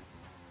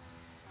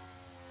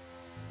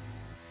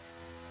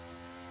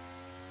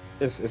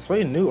ahead. Is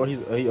Sway new or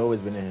he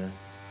always been in here?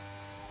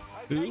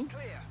 Okay, Who?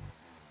 clear.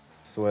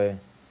 Sway.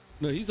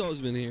 No, he's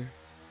always been here.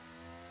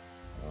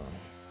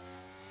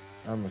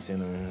 I haven't seen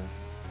him in here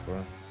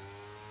before.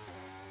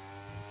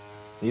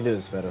 Neither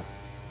is Feta.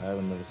 I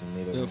haven't never seen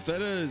neither. No, of them.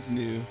 Feta is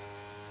new.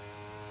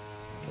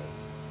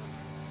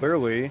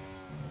 Clearly.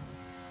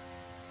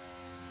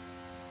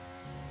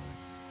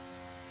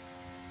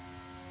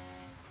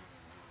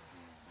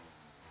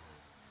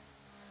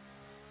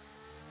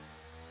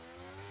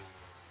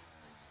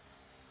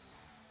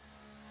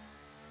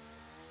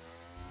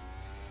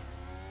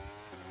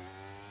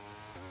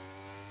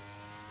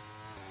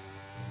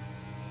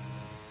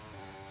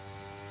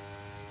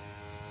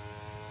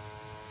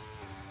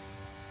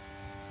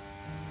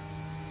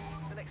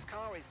 The next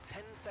car is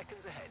 10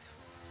 seconds ahead.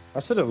 I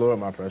should have lowered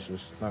my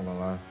pressures, not gonna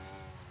lie.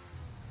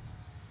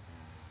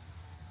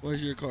 Why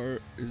is your car,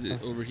 is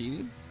it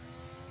overheating?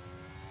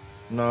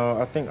 No,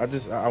 I think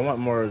I want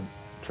more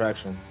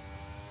traction.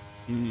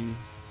 Hmm.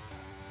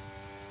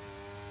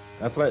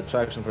 I feel like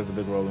traction plays a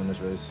big role in this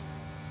race.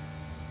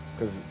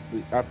 Because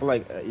I feel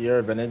like your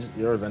advantage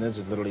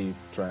is literally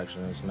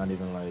traction. It's not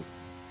even like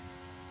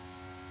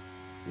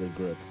your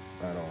grip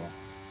at all.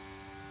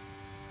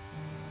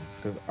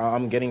 Because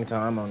I'm getting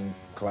time on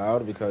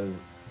Cloud because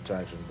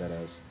traction,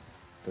 deadass.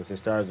 Because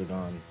his tires are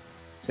gone.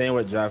 Same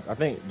with drive. I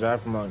think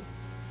drive from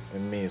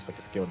and me, it's like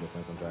a skill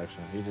difference on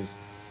traction.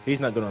 He's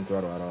not good on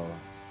throttle at all.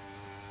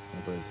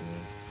 Compared to me.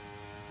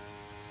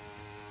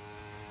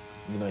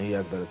 You know, he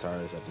has better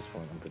tires at this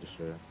point, I'm pretty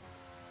sure.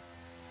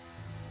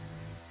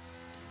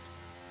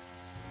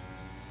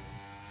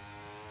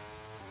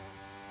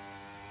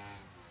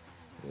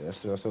 Yeah, I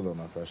still love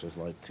my pressure. It's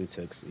like 2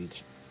 ticks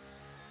each.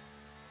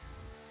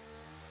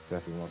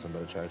 Definitely want some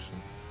better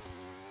traction.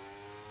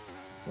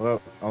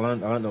 Well, I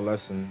learned the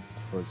lesson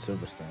for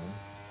Silverstone.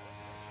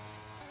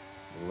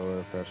 Lower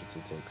the pressure 2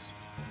 ticks.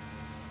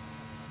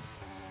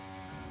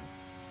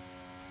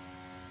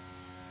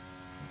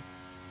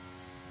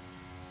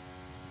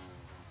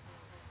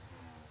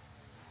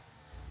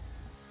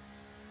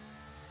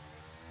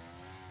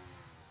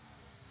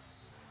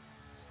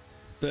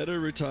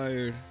 Better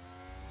retired.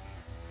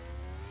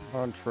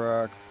 On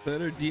track.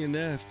 Better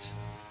DNF'd.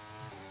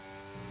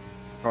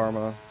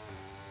 Karma.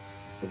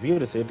 If you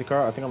get a safety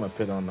car, I think I'm gonna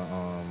pit on the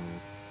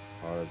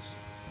hards.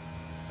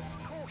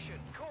 Caution,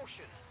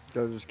 caution.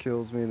 Guy just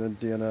kills me in the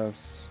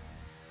DNFs.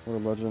 What a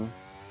legend.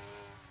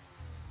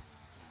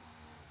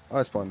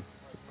 I spun.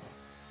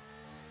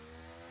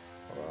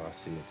 Oh, I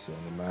see it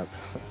on the map.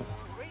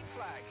 Green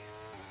flag.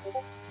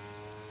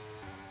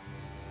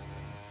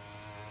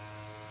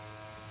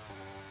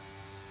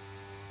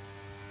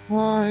 Oh,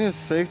 I need a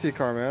safety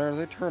car, man. Are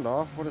they turned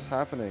off? What is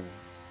happening?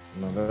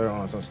 No, they're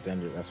on some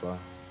standard. That's why.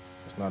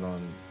 It's not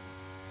on.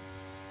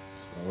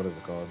 What is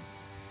it called?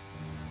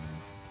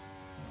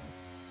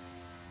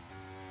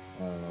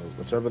 I don't know.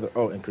 Whichever the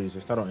increase.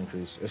 It's not on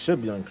increase. It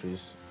should be on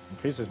increase.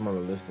 Increase is more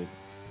realistic.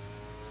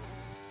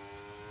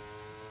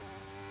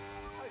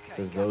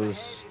 Because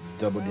those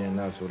double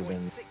DNFs would have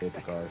been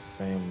safety cars.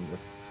 Same.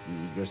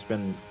 Your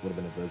spin would have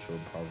been a virtual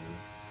probably.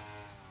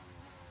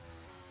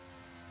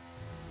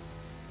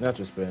 Not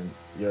your spin.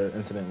 Your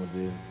incident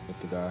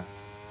with the guy.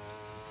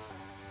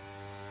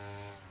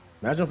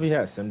 Imagine if we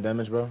had sim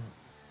damage, bro.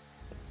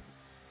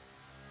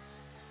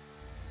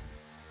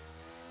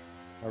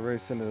 I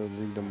race into the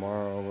league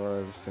tomorrow where I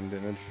have sim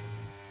damage.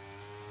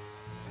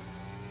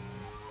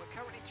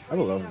 I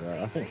would love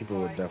that. I think people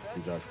would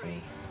definitely drive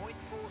clean.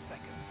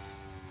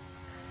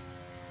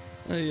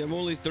 Hey, I'm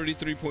only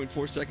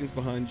 33.4 seconds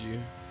behind you.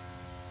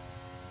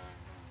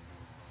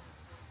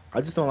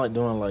 I just don't like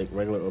doing like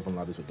regular open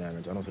lobbies with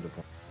damage. I don't see the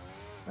point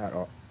at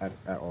all.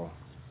 At all.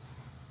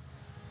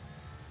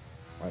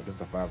 Like it's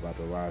a 5 lap,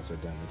 why is there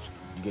damage?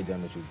 You get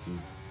damage, you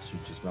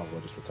just might as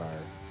well just retire.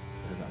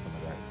 There's nothing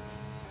like that.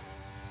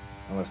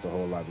 Unless the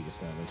whole lobby gets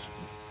damaged.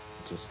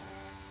 It's just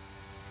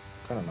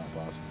kind of not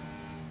possible.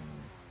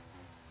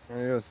 I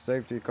need a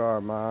safety car,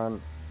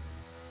 man.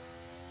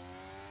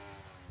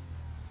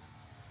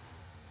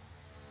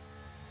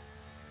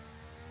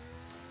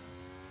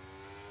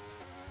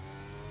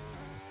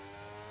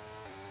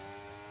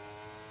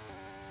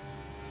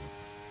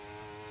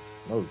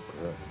 No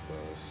grip,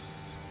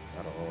 bro.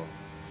 At all.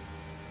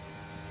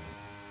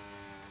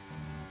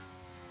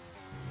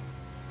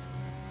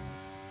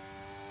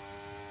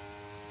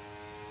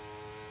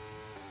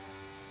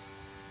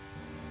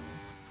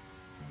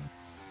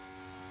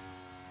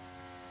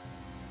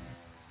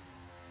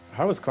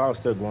 How is Cloud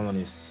still going on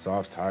these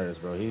soft tires,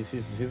 bro?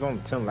 He's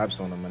on 10 laps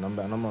on them, and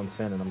I'm on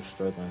 10, and I'm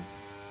struggling.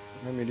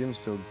 My medium's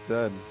still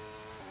dead.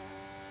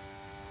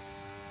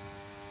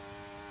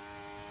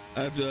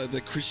 I have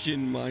the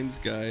Christian Minds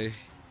guy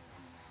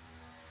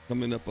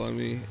coming up on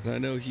me, and I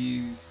know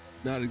he's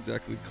not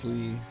exactly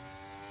clean.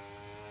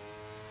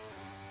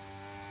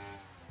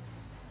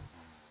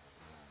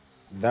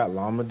 That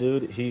llama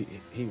dude, he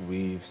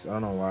weaves. I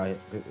don't know why.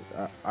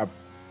 I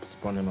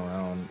spun him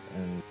around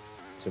in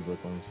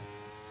Silverstone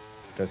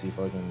because he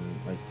fucking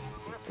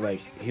like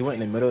he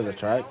went in the middle of the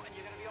track,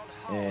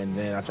 and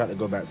then I tried to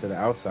go back to the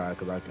outside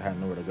because I had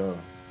nowhere to go,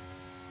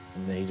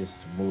 and then he just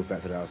moved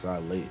back to the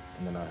outside late,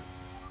 and then I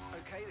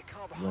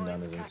went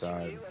down his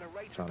inside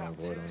trying to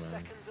avoid him and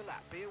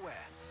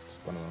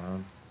spun him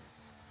around.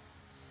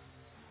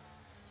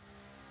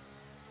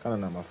 Kind of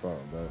not my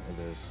fault, but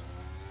it is.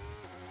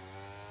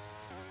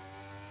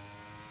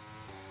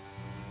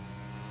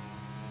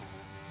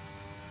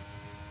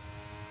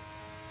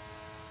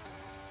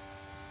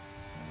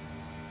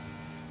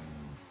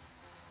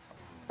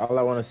 All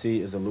I want to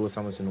see is a Lewis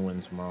Hamilton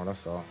win tomorrow.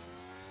 That's all.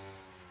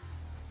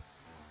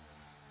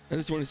 I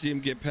just want to see him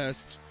get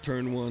past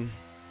turn 1.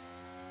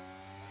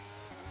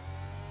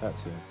 That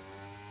too.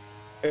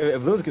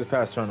 If Lewis gets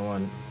past turn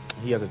 1,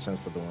 he has a chance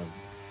for the win.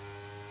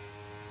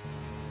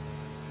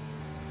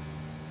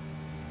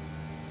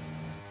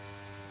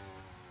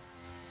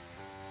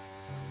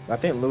 I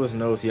think Lewis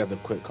knows he has a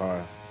quick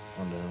car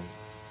under him.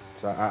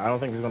 So I don't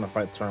think he's going to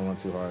fight turn 1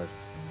 too hard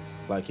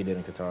like he did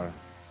in Qatar.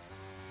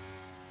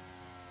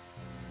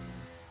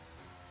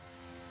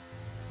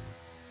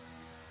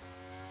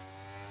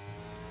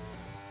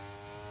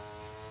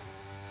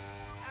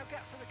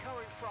 To the car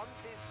in front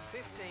is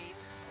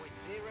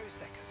 15.0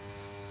 seconds.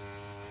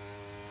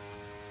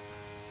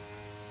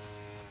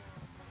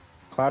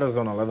 Cloud is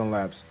on 11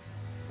 laps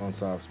on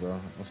softs, bro.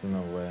 There's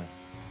no way.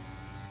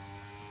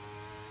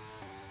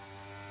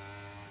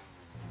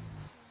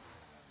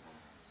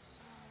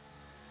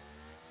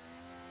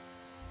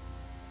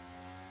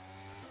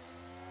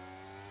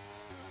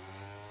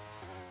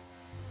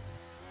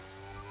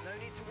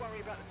 need to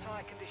worry about the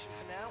tyre condition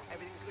for now.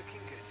 Everything's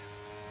looking good.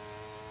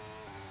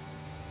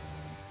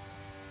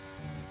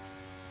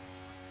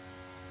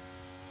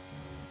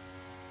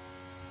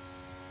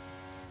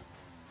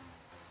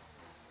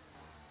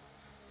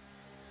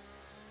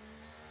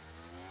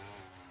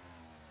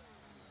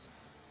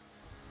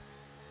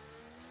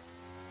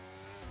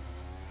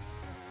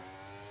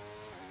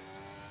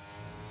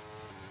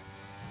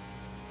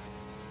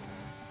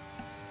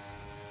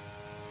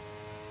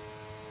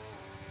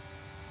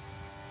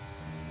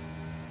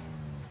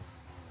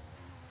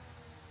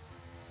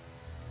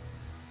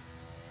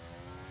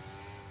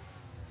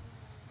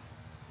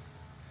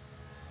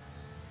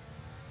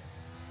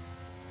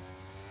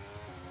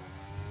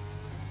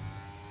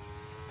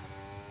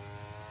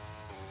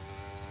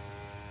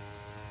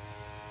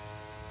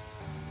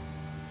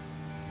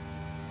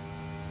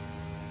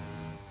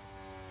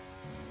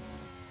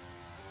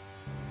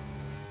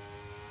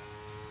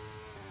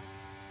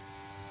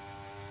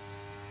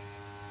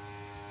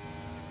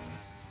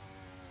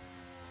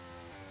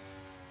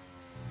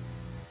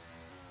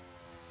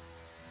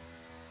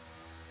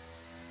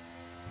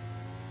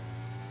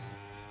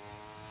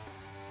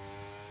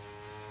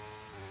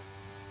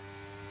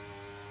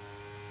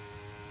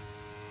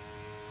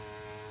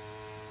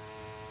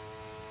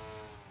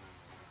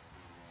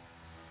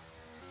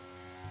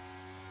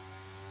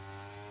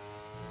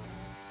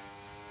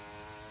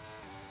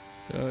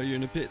 You're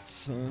in the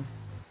pits, huh?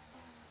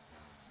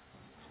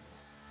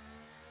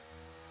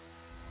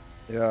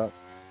 Yeah. I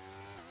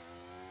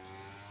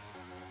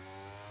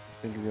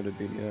think you're gonna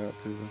beat me out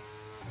too.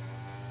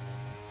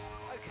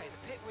 Okay,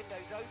 the pit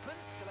window's open,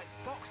 so let's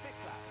box this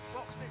lap.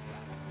 Box this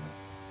lap.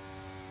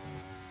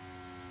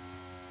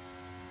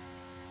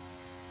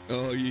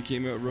 Oh, you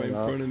came out right in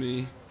front of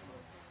me.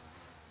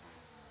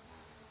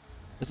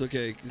 That's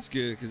okay. It's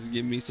good because it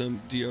gave me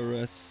some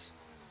DRS.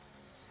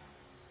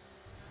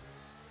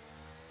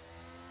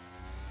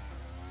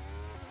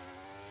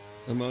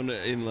 I'm on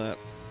the in lap.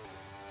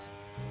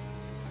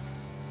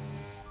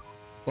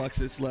 Box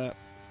this lap.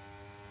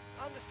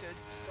 Understood.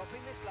 Stopping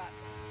this lap.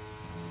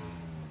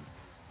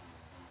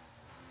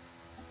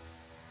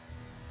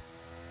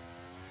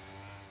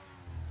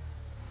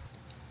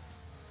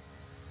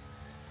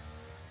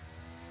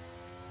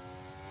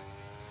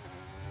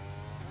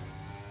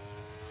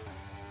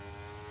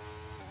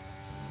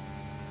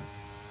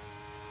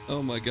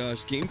 Oh my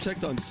gosh, game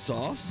checks on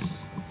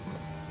softs?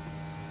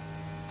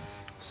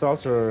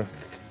 Saucer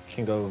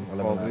can go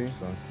 11 laps,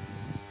 so.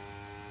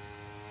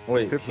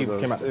 Wait, he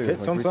came out the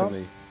pits on softs?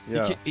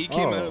 Yeah. He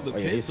came out of the yeah,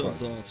 pits he's on fucked.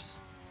 softs.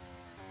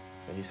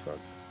 Yeah, he's fucked.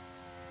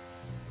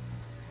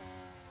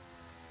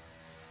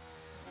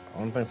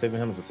 Only thing saving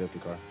him is a safety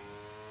car.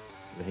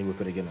 But he would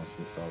put again on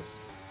some sauce.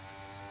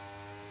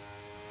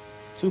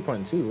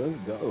 2.2, let's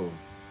go.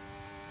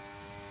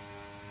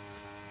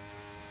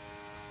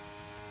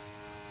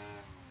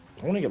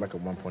 I want to get like a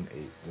 1.8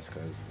 just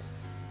because.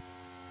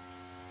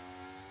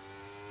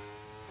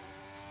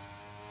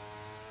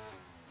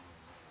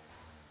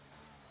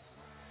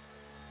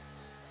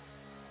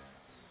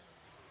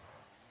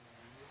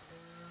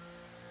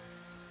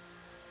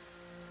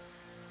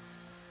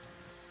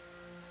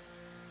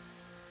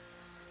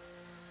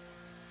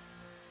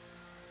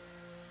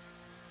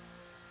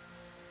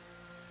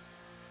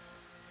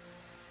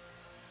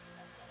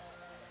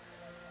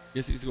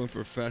 Guess he's going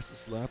for a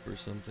fastest lap or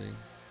something.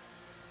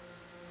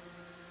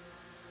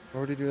 Why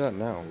would he do that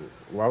now?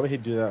 Why would he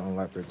do that on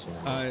lap 13?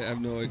 I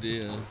have no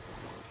idea.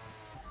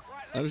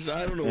 I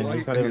don't know And why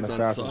he's not even it's the on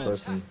fastest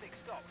softs. person.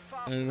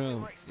 I don't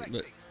know,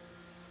 but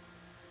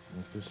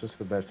It's just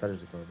the bad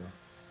strategy car, bro.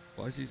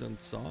 why is he on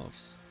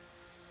softs?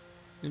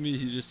 Maybe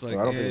he's just like,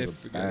 Well, I don't think it's a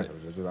forget bad it.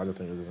 strategy. I just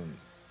think it doesn't.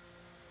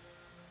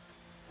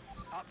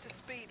 Up to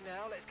speed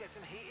now. Let's get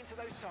some heat into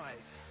those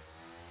tyres.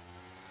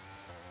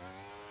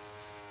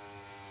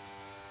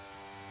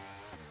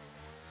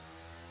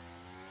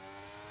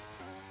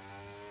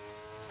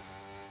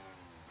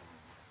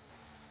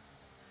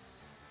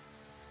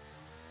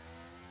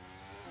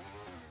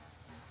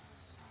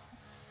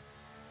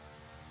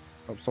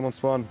 Oh, someone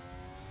spawned.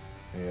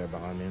 Yeah,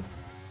 behind me.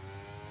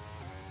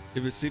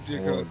 If a safety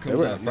car Well, they comes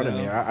were out in front of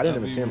me. now, I didn't I'll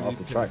even be see him really off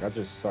the track. I pissed.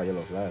 just saw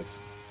yellow flags.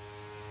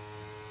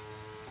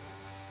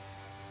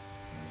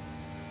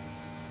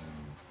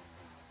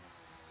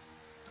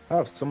 I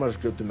have so much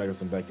grip to make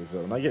some back as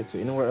well. When I get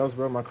to anywhere else,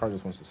 bro, my car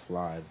just wants to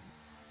slide.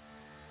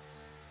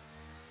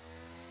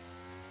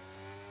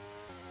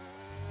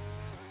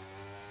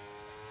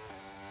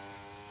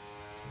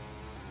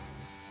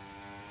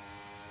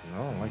 I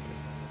don't like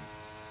it.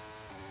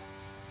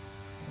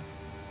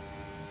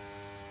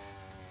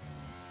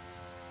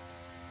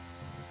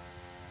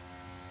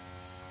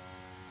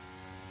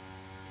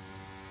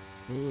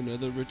 Oh,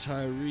 another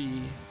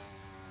retiree.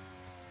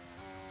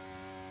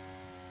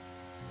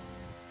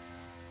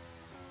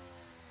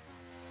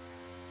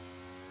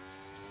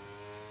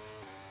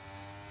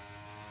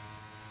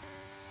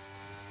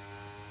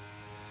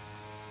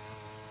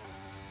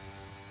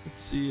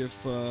 Let's see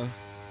if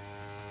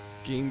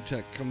Game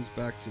Tech comes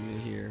back to me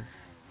here.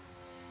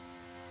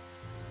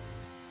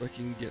 I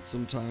can get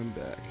some time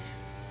back.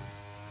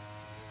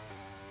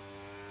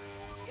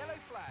 Yellow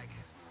flag.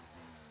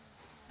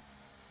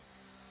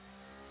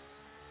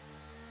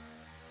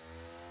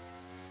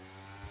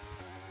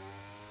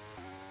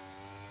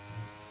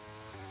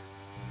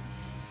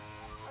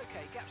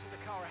 Okay, gap to the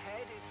car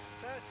ahead is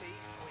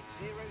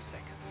 30.0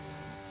 seconds.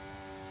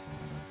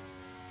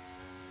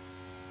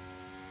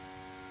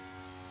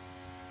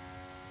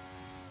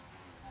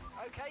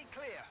 Okay,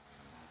 clear.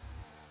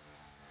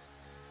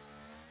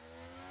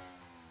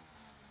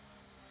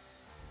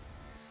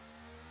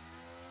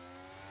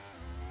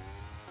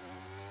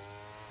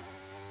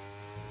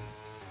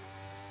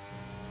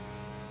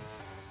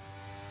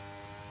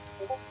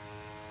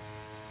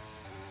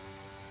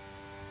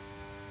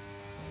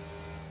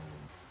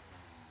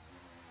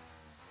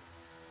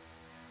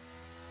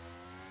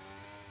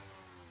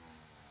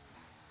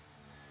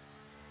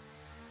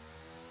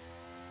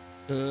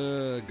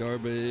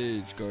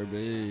 Garbage,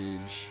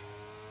 garbage.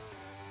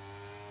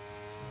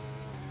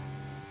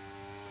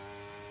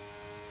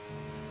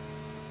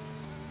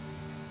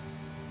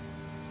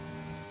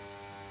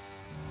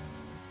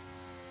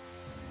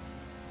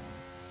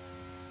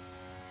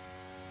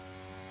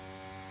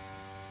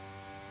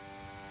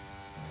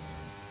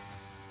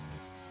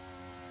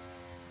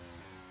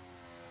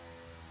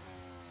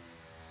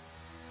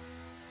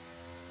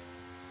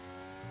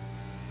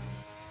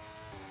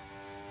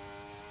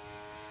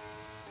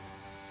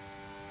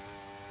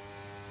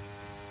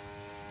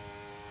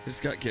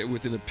 Just got get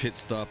within a pit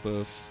stop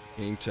of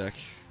Game Tech.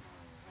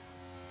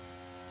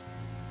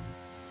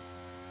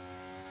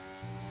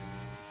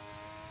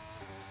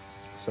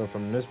 So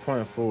from this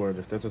point forward,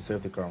 if there's a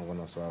safety car, I'm going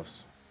on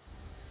softs.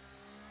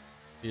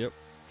 Yep.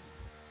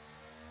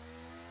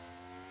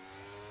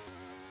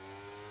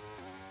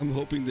 I'm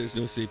hoping there's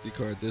no safety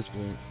car at this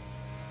point.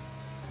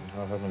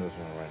 I'm having this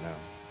one right now.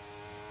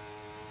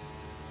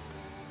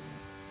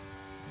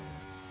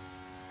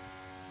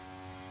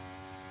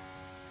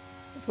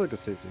 It's like a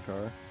safety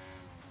car.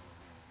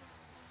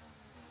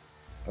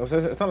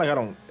 It's not like I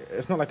don't.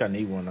 It's not like I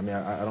need one. I mean,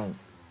 I don't.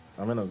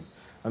 I'm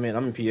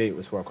in P8,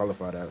 which is where I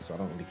qualified at, so I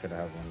don't really care to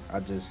have one. I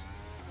just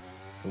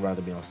would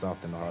rather be on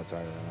soft than a hard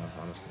tire,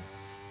 honestly.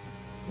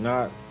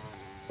 I'd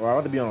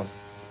rather be on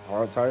a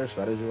hard tire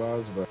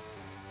strategy-wise, but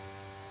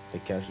to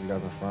catch these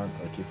guys in front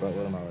or keep up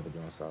with them, I'd rather be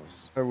on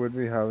softs. I would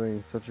be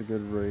having such a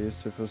good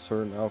race if a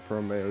certain Alfa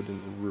Romeo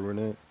didn't ruin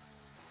it.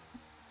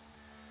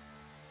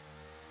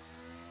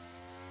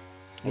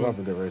 I'd have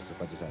a good race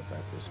if I just had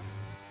practice.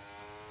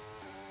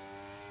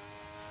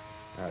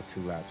 I had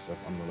 2 laps of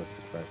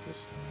unrealistic practice.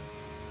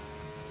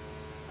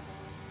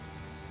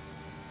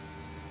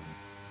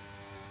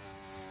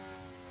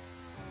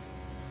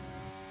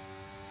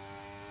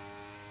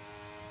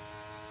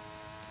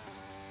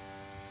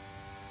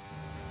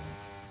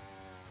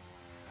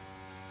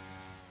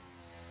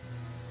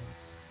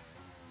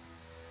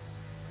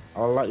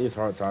 I like these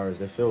hard tires.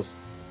 They're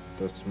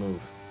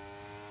smooth.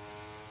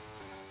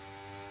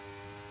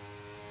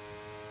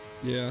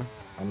 Yeah.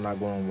 I'm not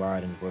going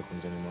wide in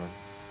Brooklyns anymore.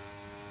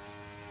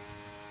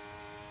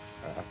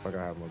 I feel like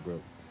I have more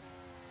grip.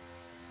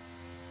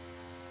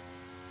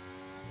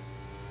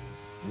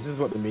 This is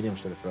what the medium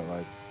should have felt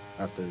like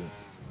after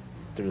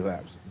 3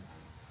 laps.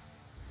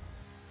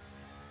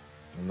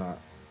 I'm not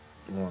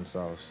going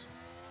sauce.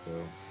 So,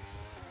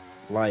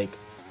 like,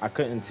 I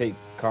couldn't take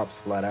cops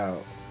flat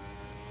out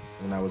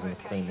when I was in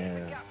clean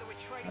air.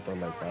 I thought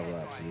like 5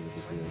 laps, you would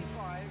just be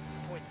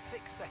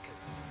 25.6 seconds.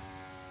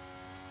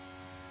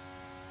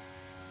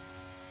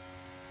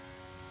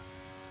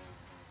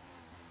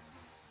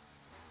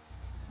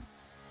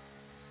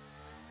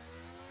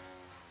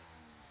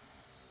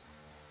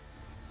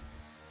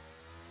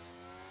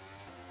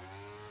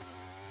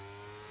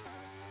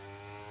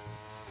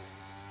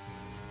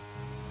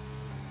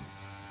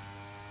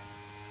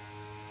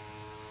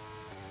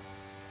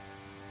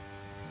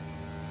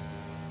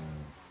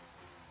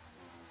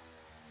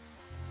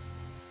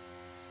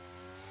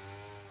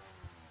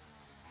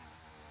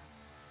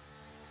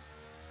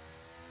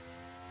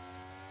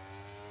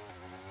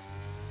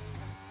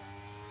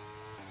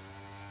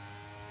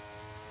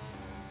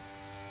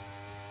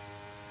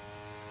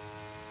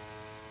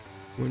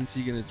 When's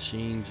he gonna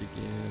change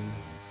again?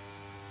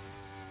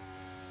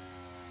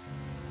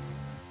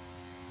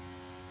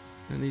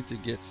 I need to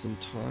get some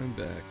time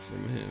back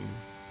from him.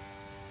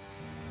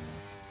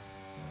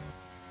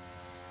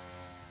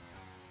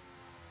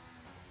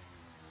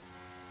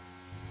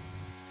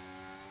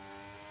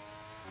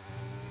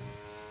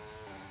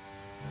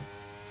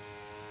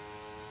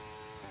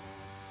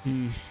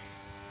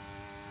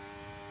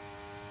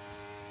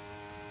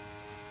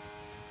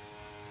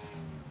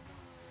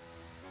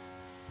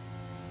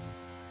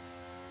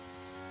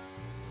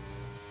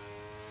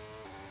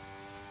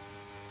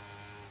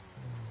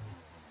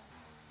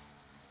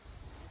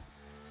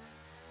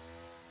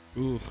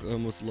 Ooh, I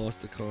almost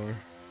lost the car.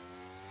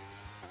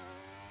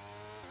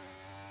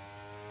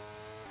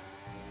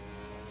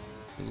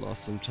 I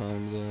lost some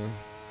time there.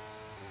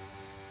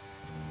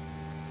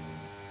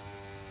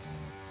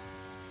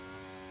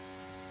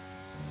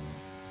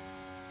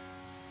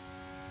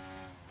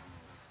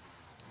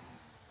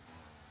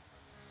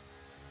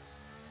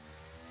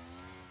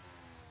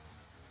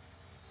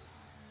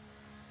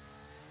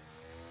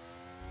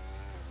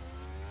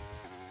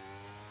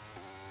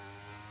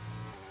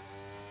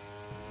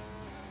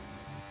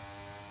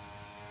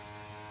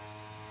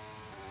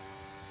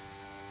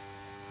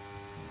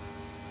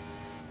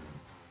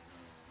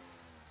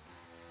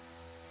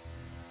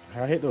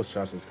 I hate those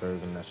chassis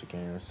curves in that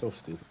chicane. It's so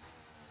stupid.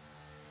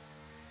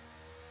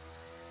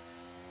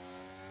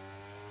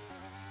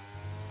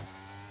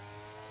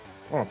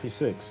 Oh,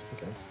 P6.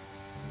 Okay.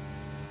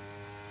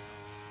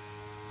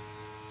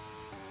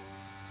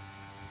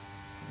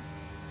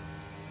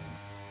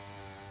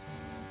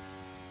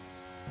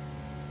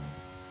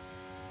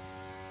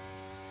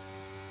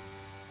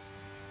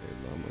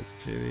 Mama's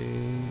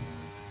pitting.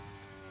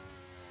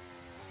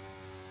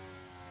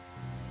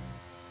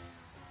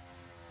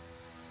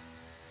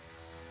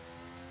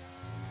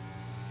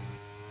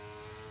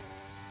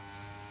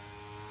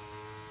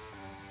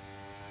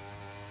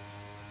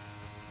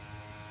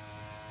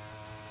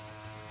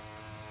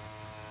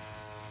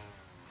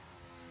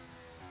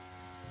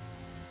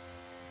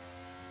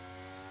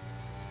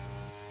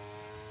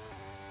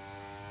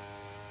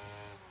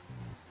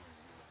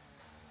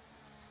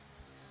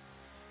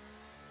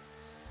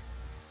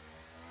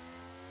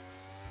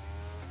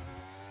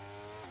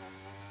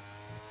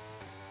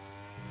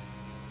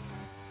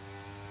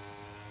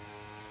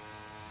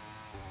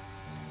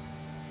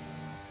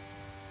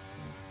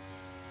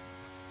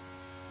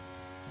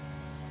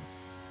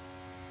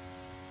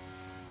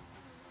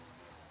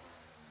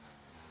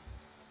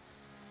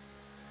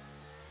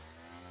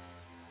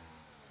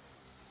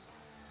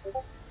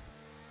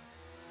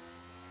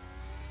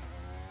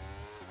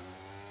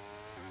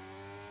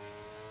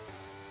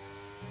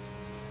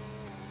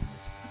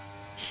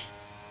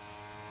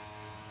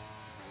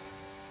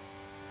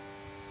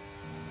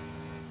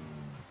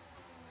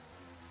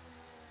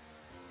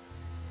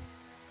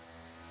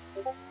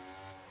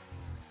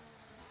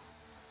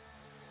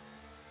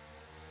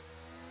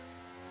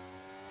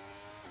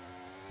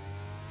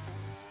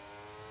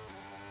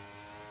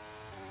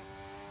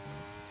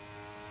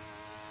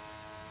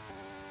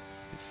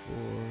 Four.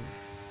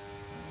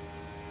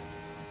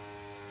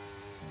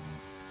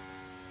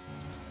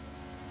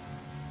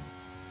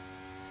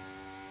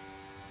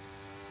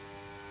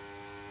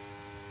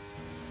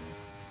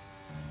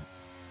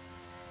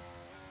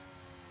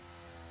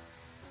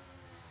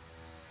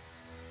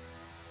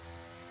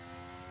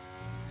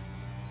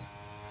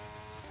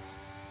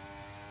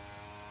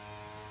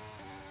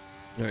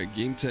 All right,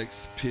 Game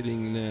Tech's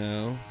pitting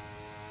now.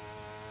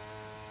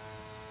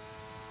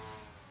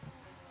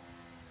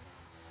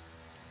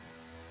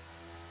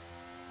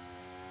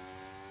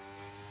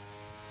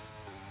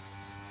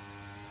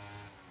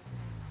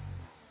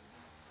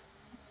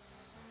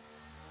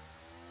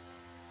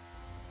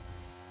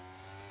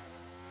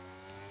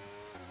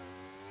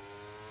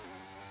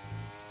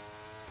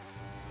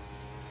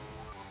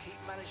 Keep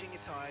managing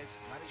your tyres.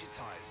 Manage your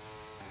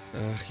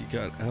tyres. He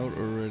got out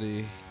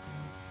already.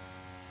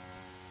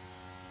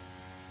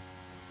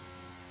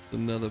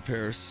 Another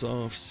pair of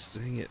softs.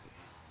 Dang it.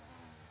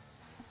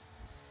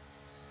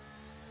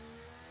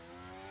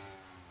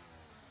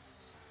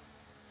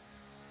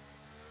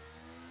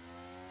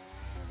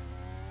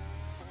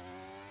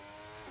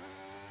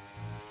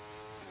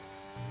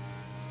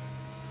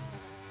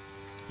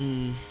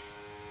 Hmm.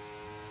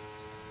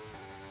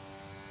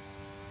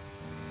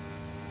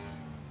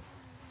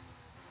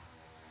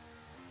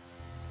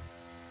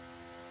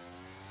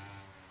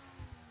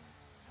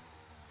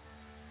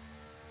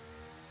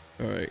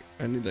 All right,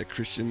 I need that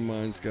Christian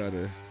Mind's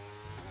gotta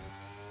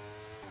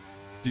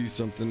do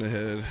something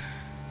ahead.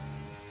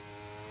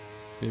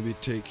 Maybe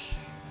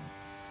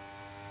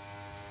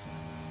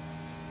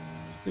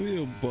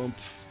he'll bump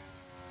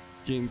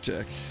Game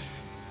Tech.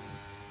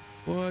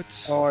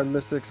 What? Oh, I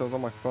missed it because I was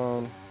on my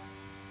phone.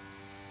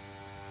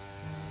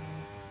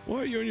 Why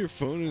are you on your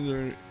phone and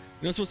you're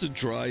not supposed to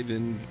drive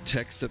and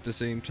text at the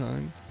same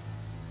time?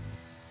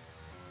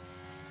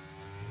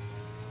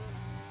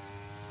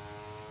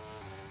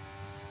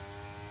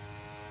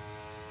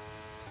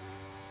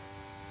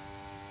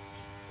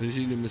 I just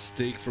need a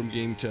mistake from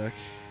Game Tech.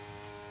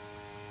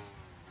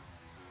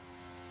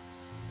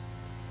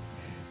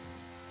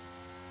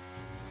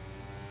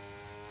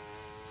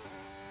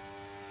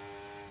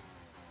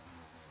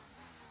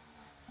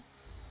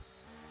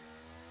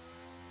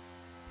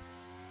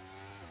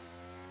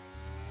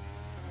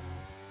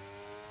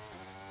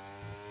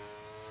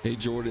 Hey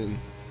Jordan,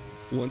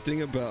 one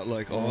thing about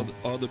like all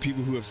the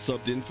people who have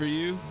subbed in for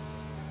you,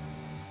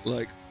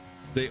 like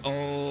they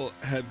all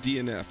have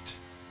DNF'd.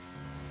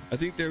 I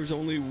think there's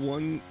only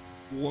one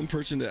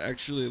person that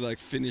actually like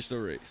finished the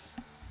race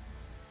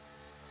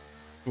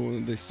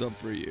when they sub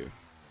for you.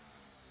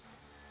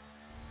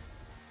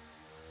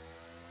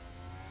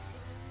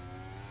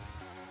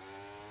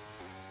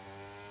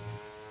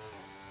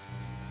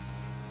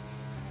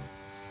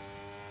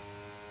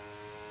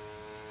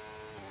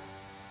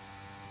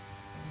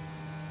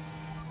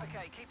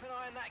 Okay, keep an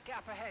eye on that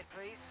gap ahead,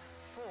 please.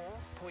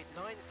 4.9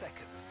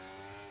 seconds.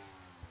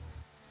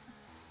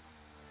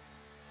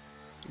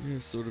 Yeah,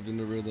 sort of in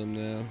the rhythm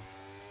now.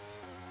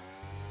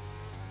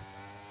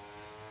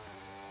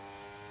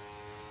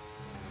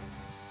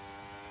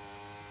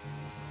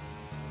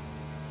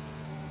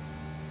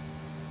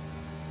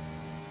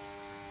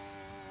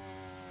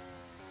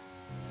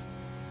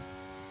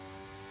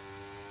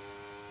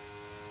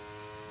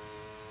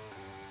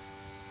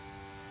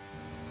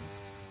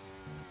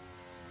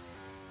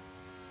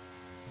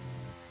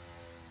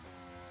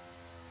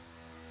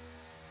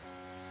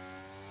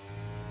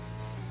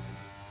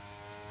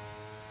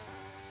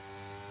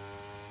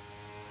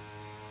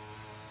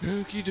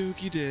 Okie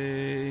dokie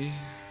day.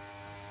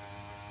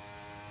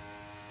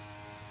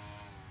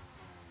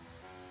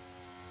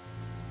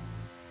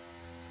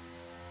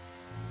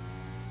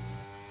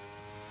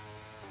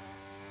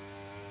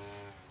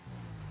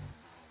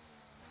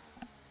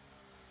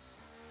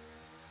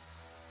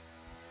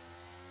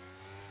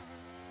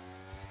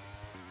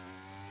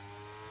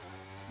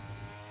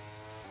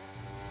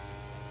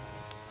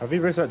 Have you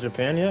raced at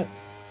Japan yet?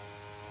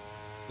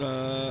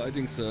 I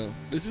think so.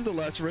 This is the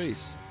last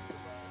race.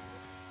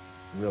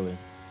 Really?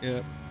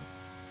 Yeah.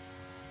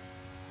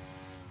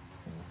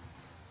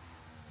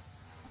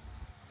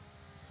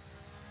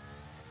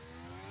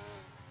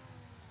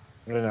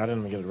 I didn't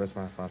even get to race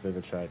my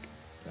favorite track.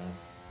 Yeah.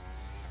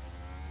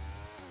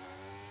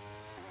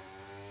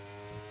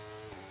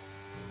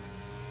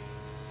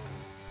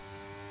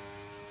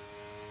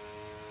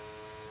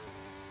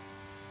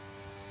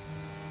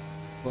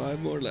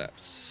 Five more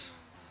laps.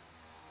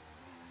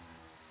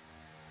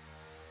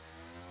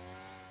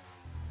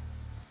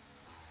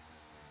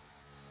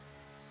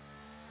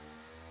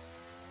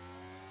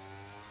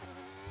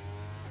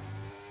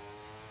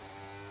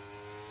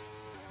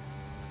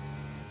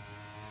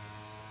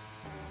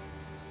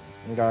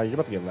 Guy, you're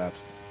about to get lapped.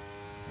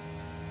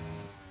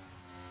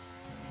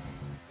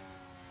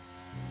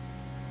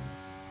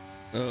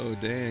 Oh,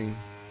 dang.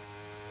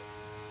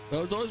 That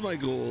was always my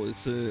goal,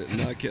 is to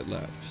not get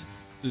lapped.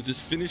 To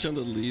just finish on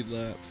the lead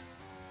lap.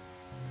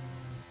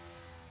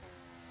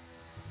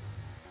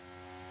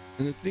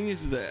 And the thing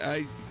is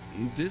that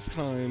this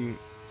time,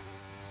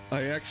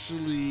 I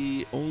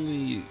actually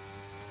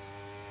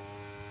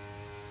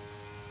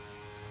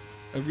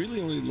I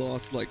really only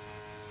lost like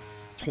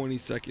 20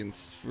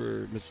 seconds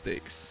for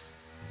mistakes.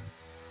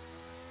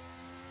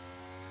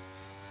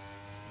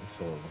 That's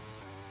horrible.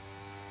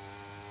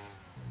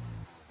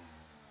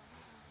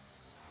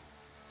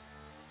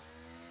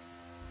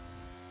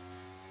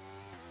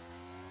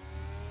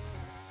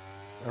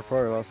 I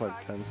probably lost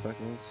like 10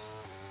 seconds.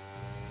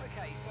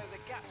 Okay, so the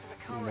gap to the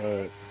car But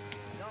ahead,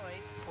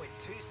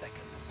 9.2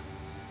 seconds.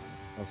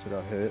 also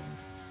got hit,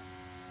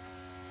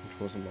 which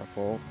wasn't my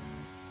fault.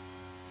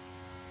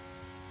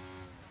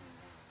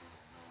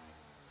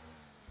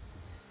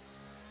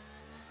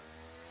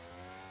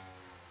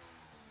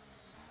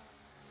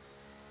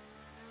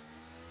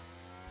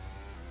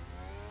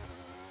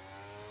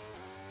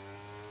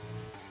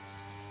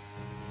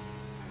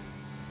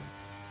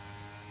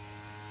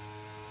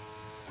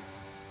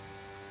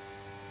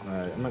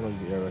 Alright, I'm not gonna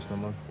use the air rush no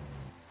more.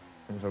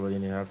 Since I really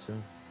need to have to.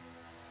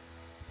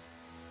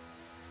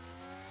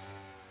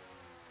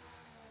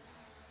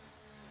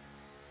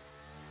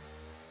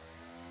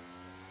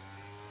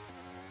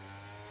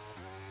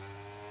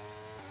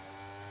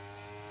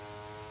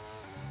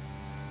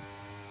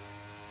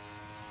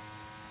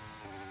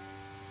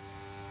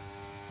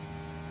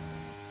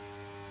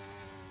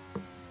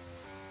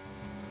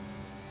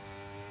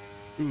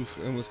 Oof,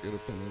 I almost got a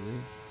penalty.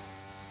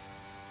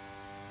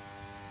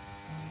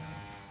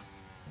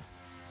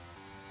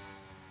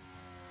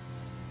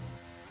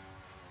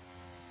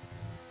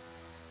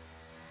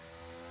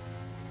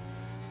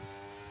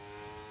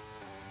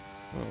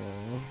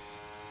 Oh.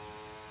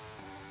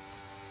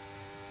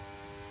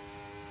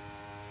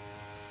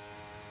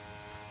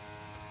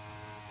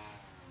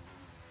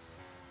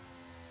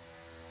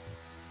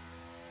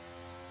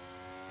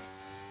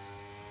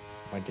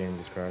 My game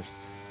just crashed.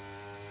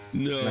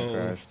 No. Not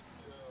crashed.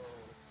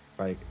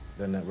 Like,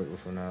 the network was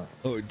run out.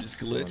 Oh, it just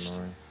So glitched.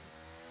 annoying.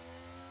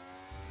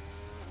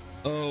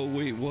 Oh,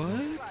 wait, what?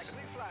 Blue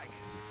flag.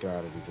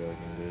 Gotta be joking,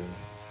 dude.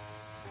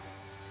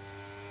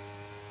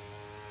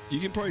 You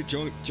can probably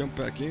jump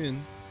back in.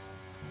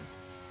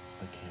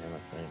 I can't,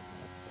 I think.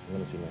 I'm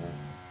gonna see now.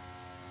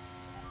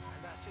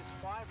 And that's just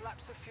 5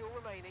 laps of fuel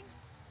remaining.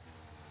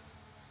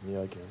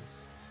 Yeah, I can.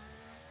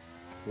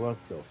 What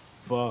the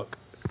fuck?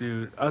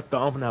 Dude, I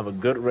thought I'm gonna have a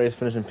good race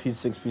finishing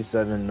P6,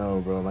 P7. No,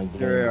 bro. My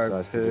game Yeah, I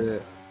decides to just...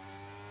 hit.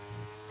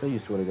 Tell you,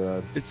 swear to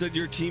God. It said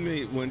your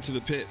teammate went to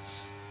the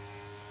pits.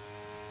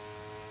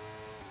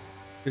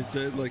 It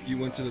said like you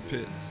went to the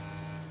pits.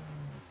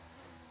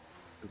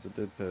 Because it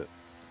did pit.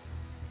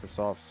 For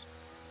softs.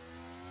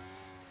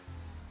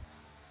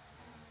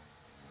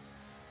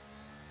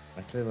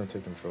 I can't even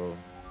take control.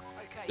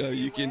 Okay,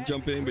 You can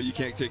jump in, but you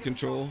can't take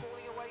control.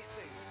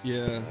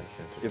 Yeah. I can't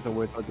You have to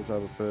wait till it gets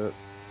out of the pit.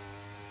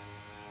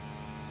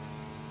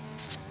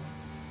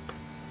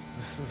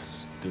 That's so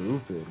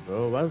stupid,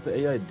 bro. Why does the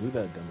AI do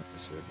that dumb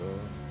shit, bro?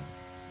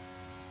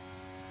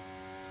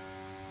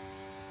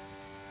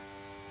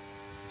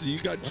 So you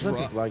got Why does it just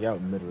dropped. lag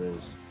out mid-race?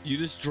 You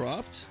just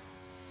dropped?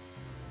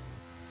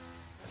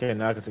 Okay,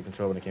 now I can take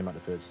control when it came out the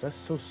pitch. That's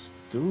so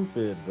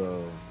stupid,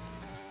 bro.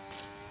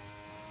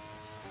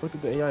 What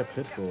did the AI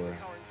pit for?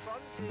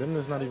 And then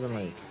there's not even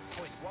like...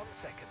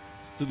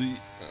 So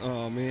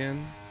oh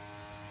man.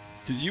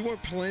 Cause you were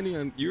planning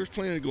on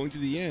going to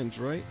the end,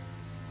 right?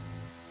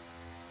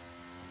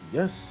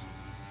 Yes.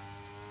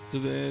 So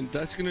then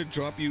that's gonna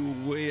drop you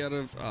way out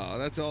of,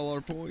 that's all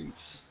our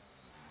points.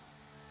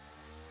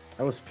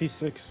 I was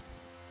P6.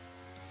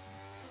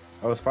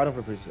 I was fighting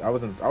for P6. I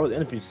was in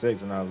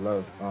P6 when I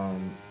left.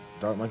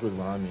 Dark Monkey was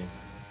behind me.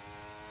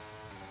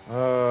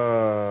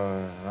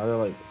 Another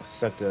like a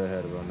sector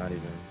ahead, bro. Not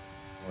even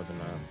more than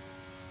that.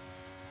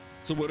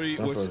 So what are you?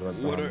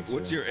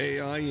 What's your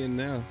AI in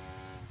now?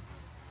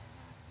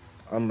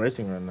 I'm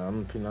racing right now. I'm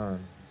in P9.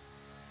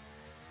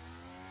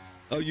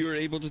 Oh, you were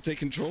able to take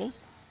control?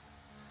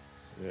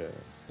 Yeah.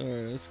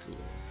 Alright, that's cool.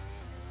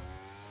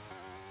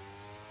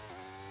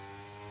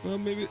 Well,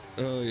 maybe.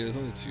 Oh, yeah, there's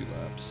only 2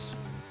 laps.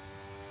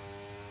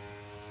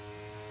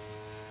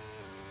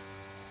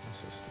 That's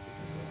so stupid.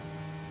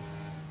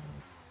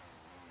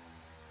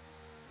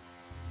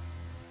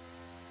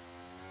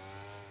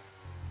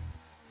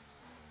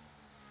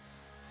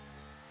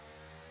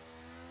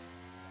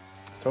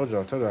 I told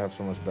you I have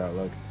so much bad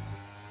luck.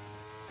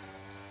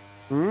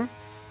 Hmm?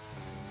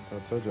 I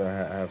told you I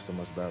have so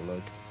much bad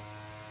luck.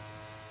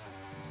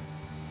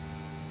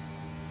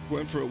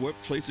 What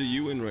place are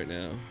you in right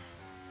now?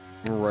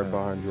 We're right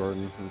behind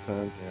Jordan in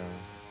 10th. Yeah.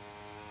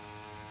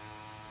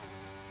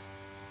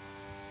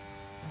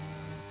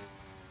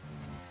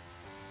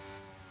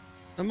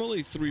 I'm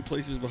only 3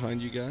 places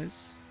behind you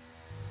guys.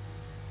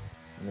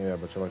 Yeah,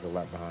 but you're like a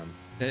lap behind.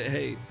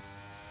 Hey,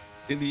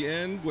 in the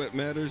end, what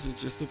matters is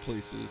just the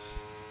places.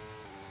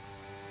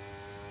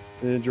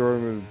 Me and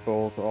Jordan would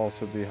both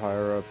also be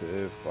higher up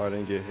if I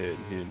didn't get hit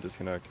and he didn't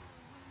disconnect.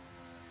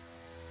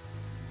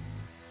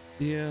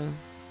 Yeah.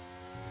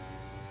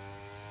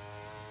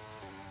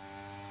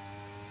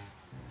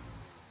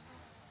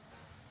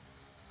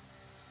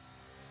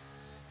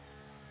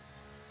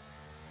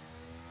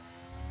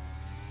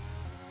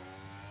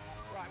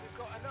 Right, we've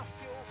got enough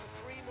fuel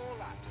for 3 more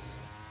laps.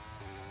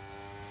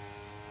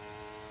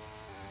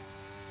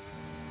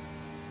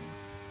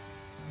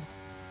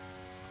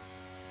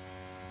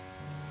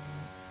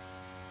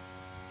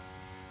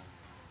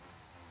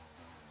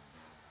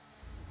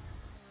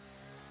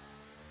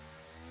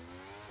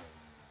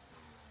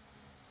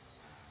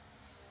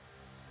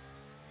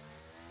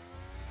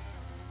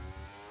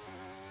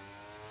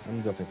 I'm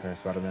definitely playing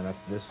Spider-Man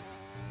after this.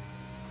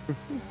 I'm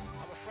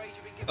afraid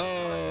you've been given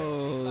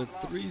Oh,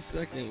 3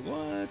 second.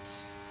 What?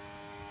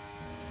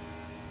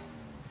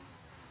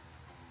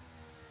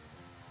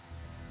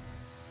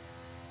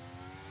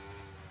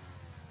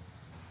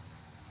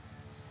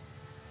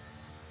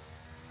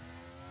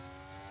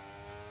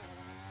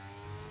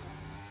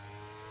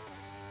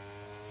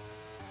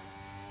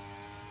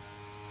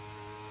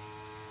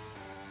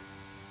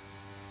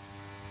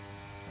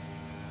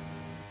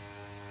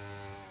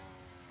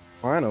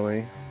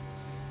 Finally.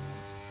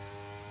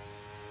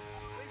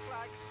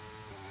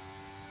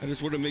 I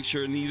just want to make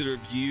sure neither of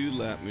you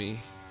lap me.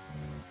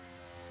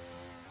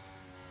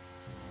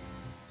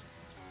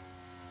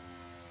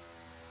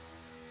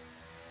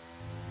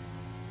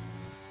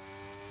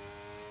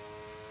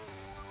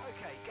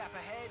 Okay, gap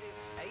ahead is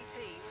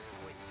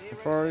 18.0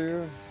 How far are you?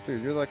 seconds.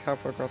 Dude, you're like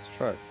halfway across the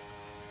track.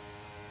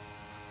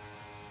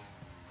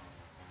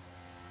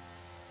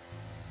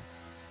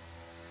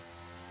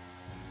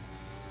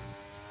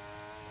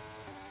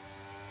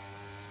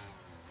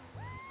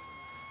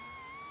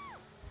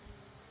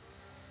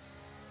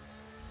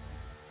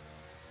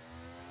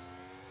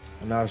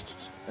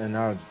 And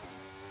now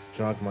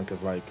Drunk Monk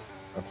is like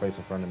a place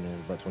in front of me,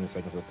 about 20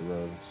 seconds up the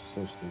road. It's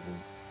so stupid.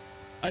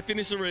 I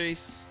finished the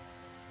race.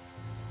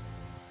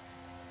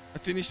 I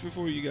finished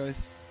before you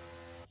guys.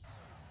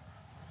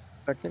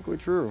 Technically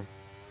true.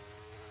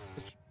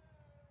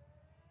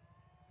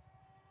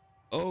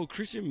 Oh,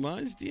 Christian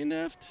Mine's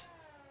DNF'd?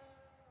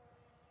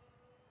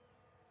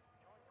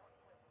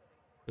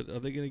 But are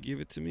they going to give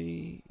it to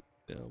me?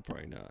 No,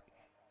 probably not.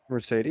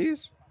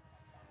 Mercedes?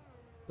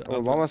 The Oh,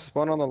 other- Llama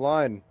spun on the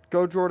line.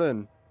 Go,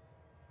 Jordan.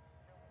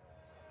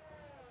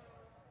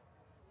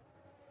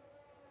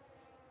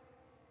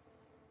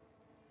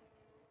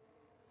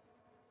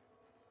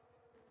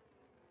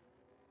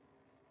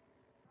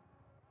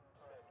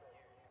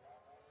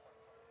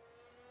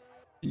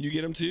 Can you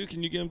get him too?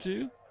 Can you get him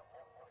too?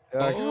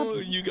 Yeah, I got Oh,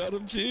 him. you got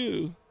him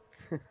too.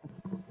 I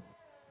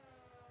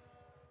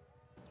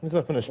think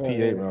I finished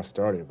P8 when I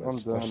started, but I'm I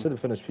done. should have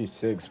finished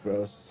P6,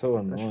 bro. It's so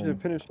I should have annoying.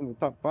 finished in the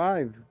top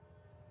 5.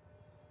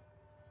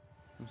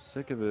 I'm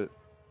sick of it.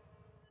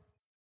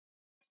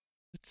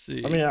 Let's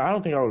see. I mean, I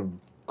don't think I would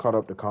caught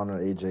up to Connor,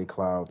 AJ,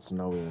 Cloud,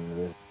 Snowy, and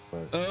this,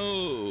 but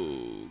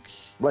Oh.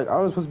 like I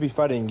was supposed to be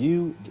fighting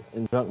you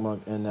and Drunk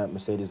Monk and that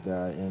Mercedes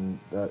guy and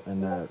that I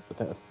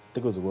think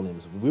it was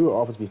Williams. We were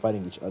all supposed to be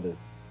fighting each other.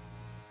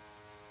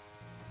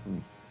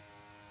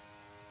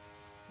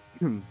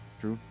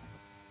 True.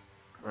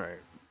 All right.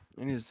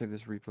 I need to save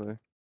this replay.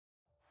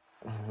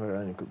 Wait,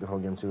 I need to cook the whole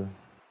game too.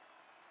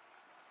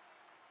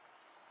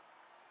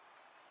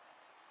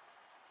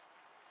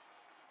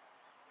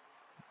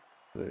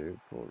 Save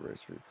full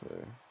race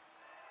replay.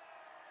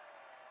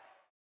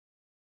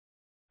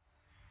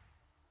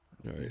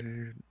 All right.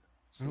 Dude,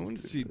 I want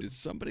to see, did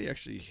somebody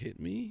actually hit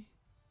me?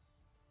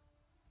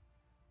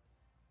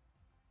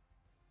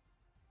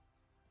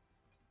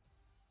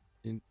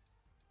 In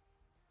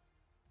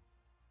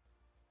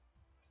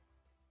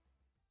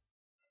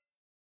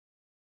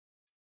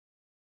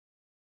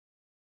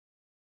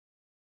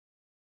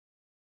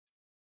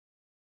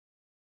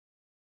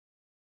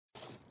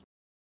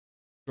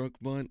Drunk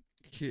Munt,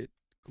 Kit,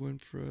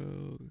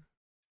 Gwinfro, That's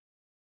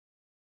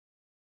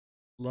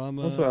what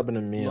Llama, happened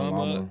to me and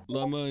Llama, Llama.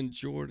 Llama, and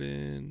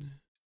Jordan.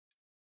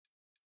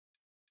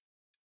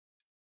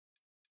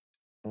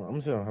 I'm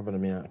gonna see what happened to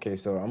me. Okay,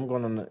 so I'm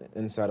going on the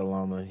inside of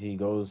Llama. He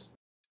goes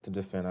to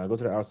defend. I go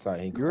to the outside.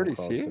 He You already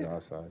crawls see to it? the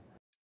outside.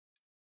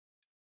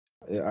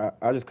 Yeah,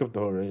 I just clipped the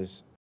whole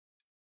race.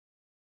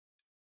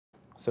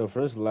 So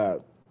first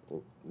lap,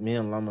 me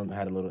and Llama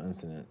had a little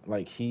incident.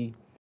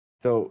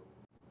 So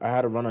I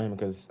had to run on him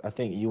because I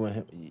think you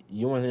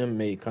and him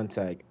made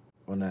contact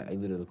on that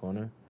exit of the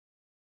corner,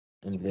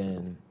 and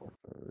then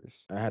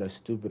I had a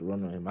stupid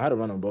run on him. I had to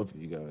run on both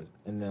of you guys,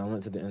 and then I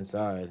went to the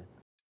inside.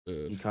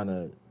 He kind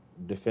of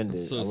I'm defended.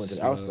 so I went to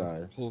the slow.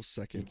 outside. Whole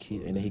second slower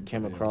And than then he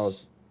came everybody across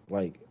else.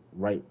 like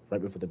right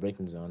before the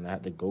braking zone. I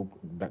had to go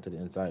back to the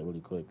inside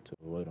really quick to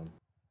avoid him.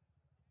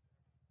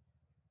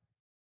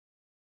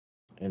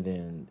 And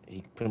then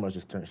he pretty much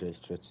just turned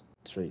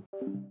straight.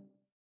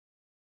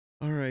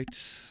 All right.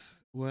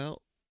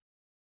 Well,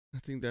 I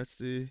think that's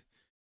the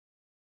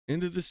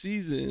end of the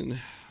season.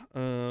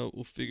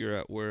 We'll figure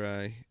out where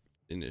I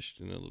finished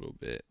in a little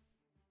bit.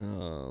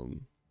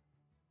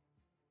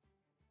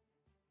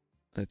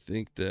 I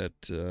think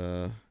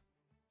that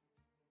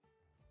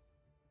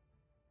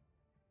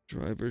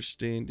driver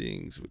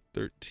standings with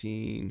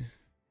 13.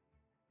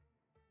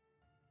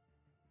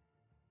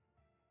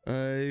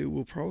 I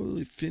will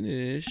probably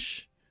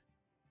finish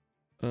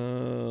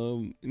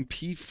in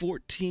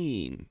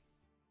P14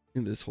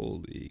 in this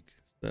whole league.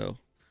 So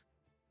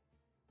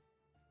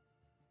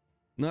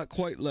not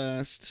quite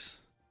last,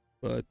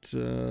 but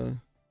you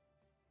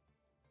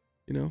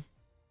know,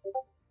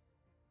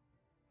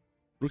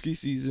 rookie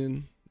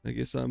season. I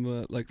guess I'm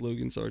like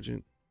Logan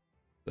Sargent,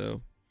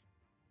 so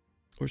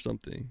or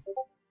something.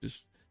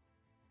 Just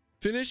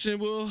finish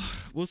and we'll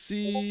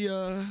see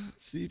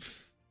see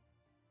if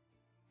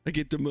I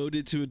get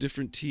demoted to a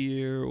different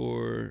tier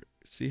or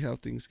see how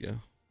things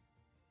go.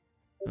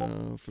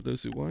 For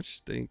those who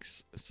watch,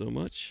 thanks so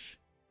much,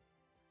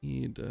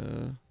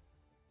 and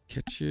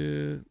catch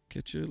you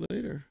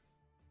later.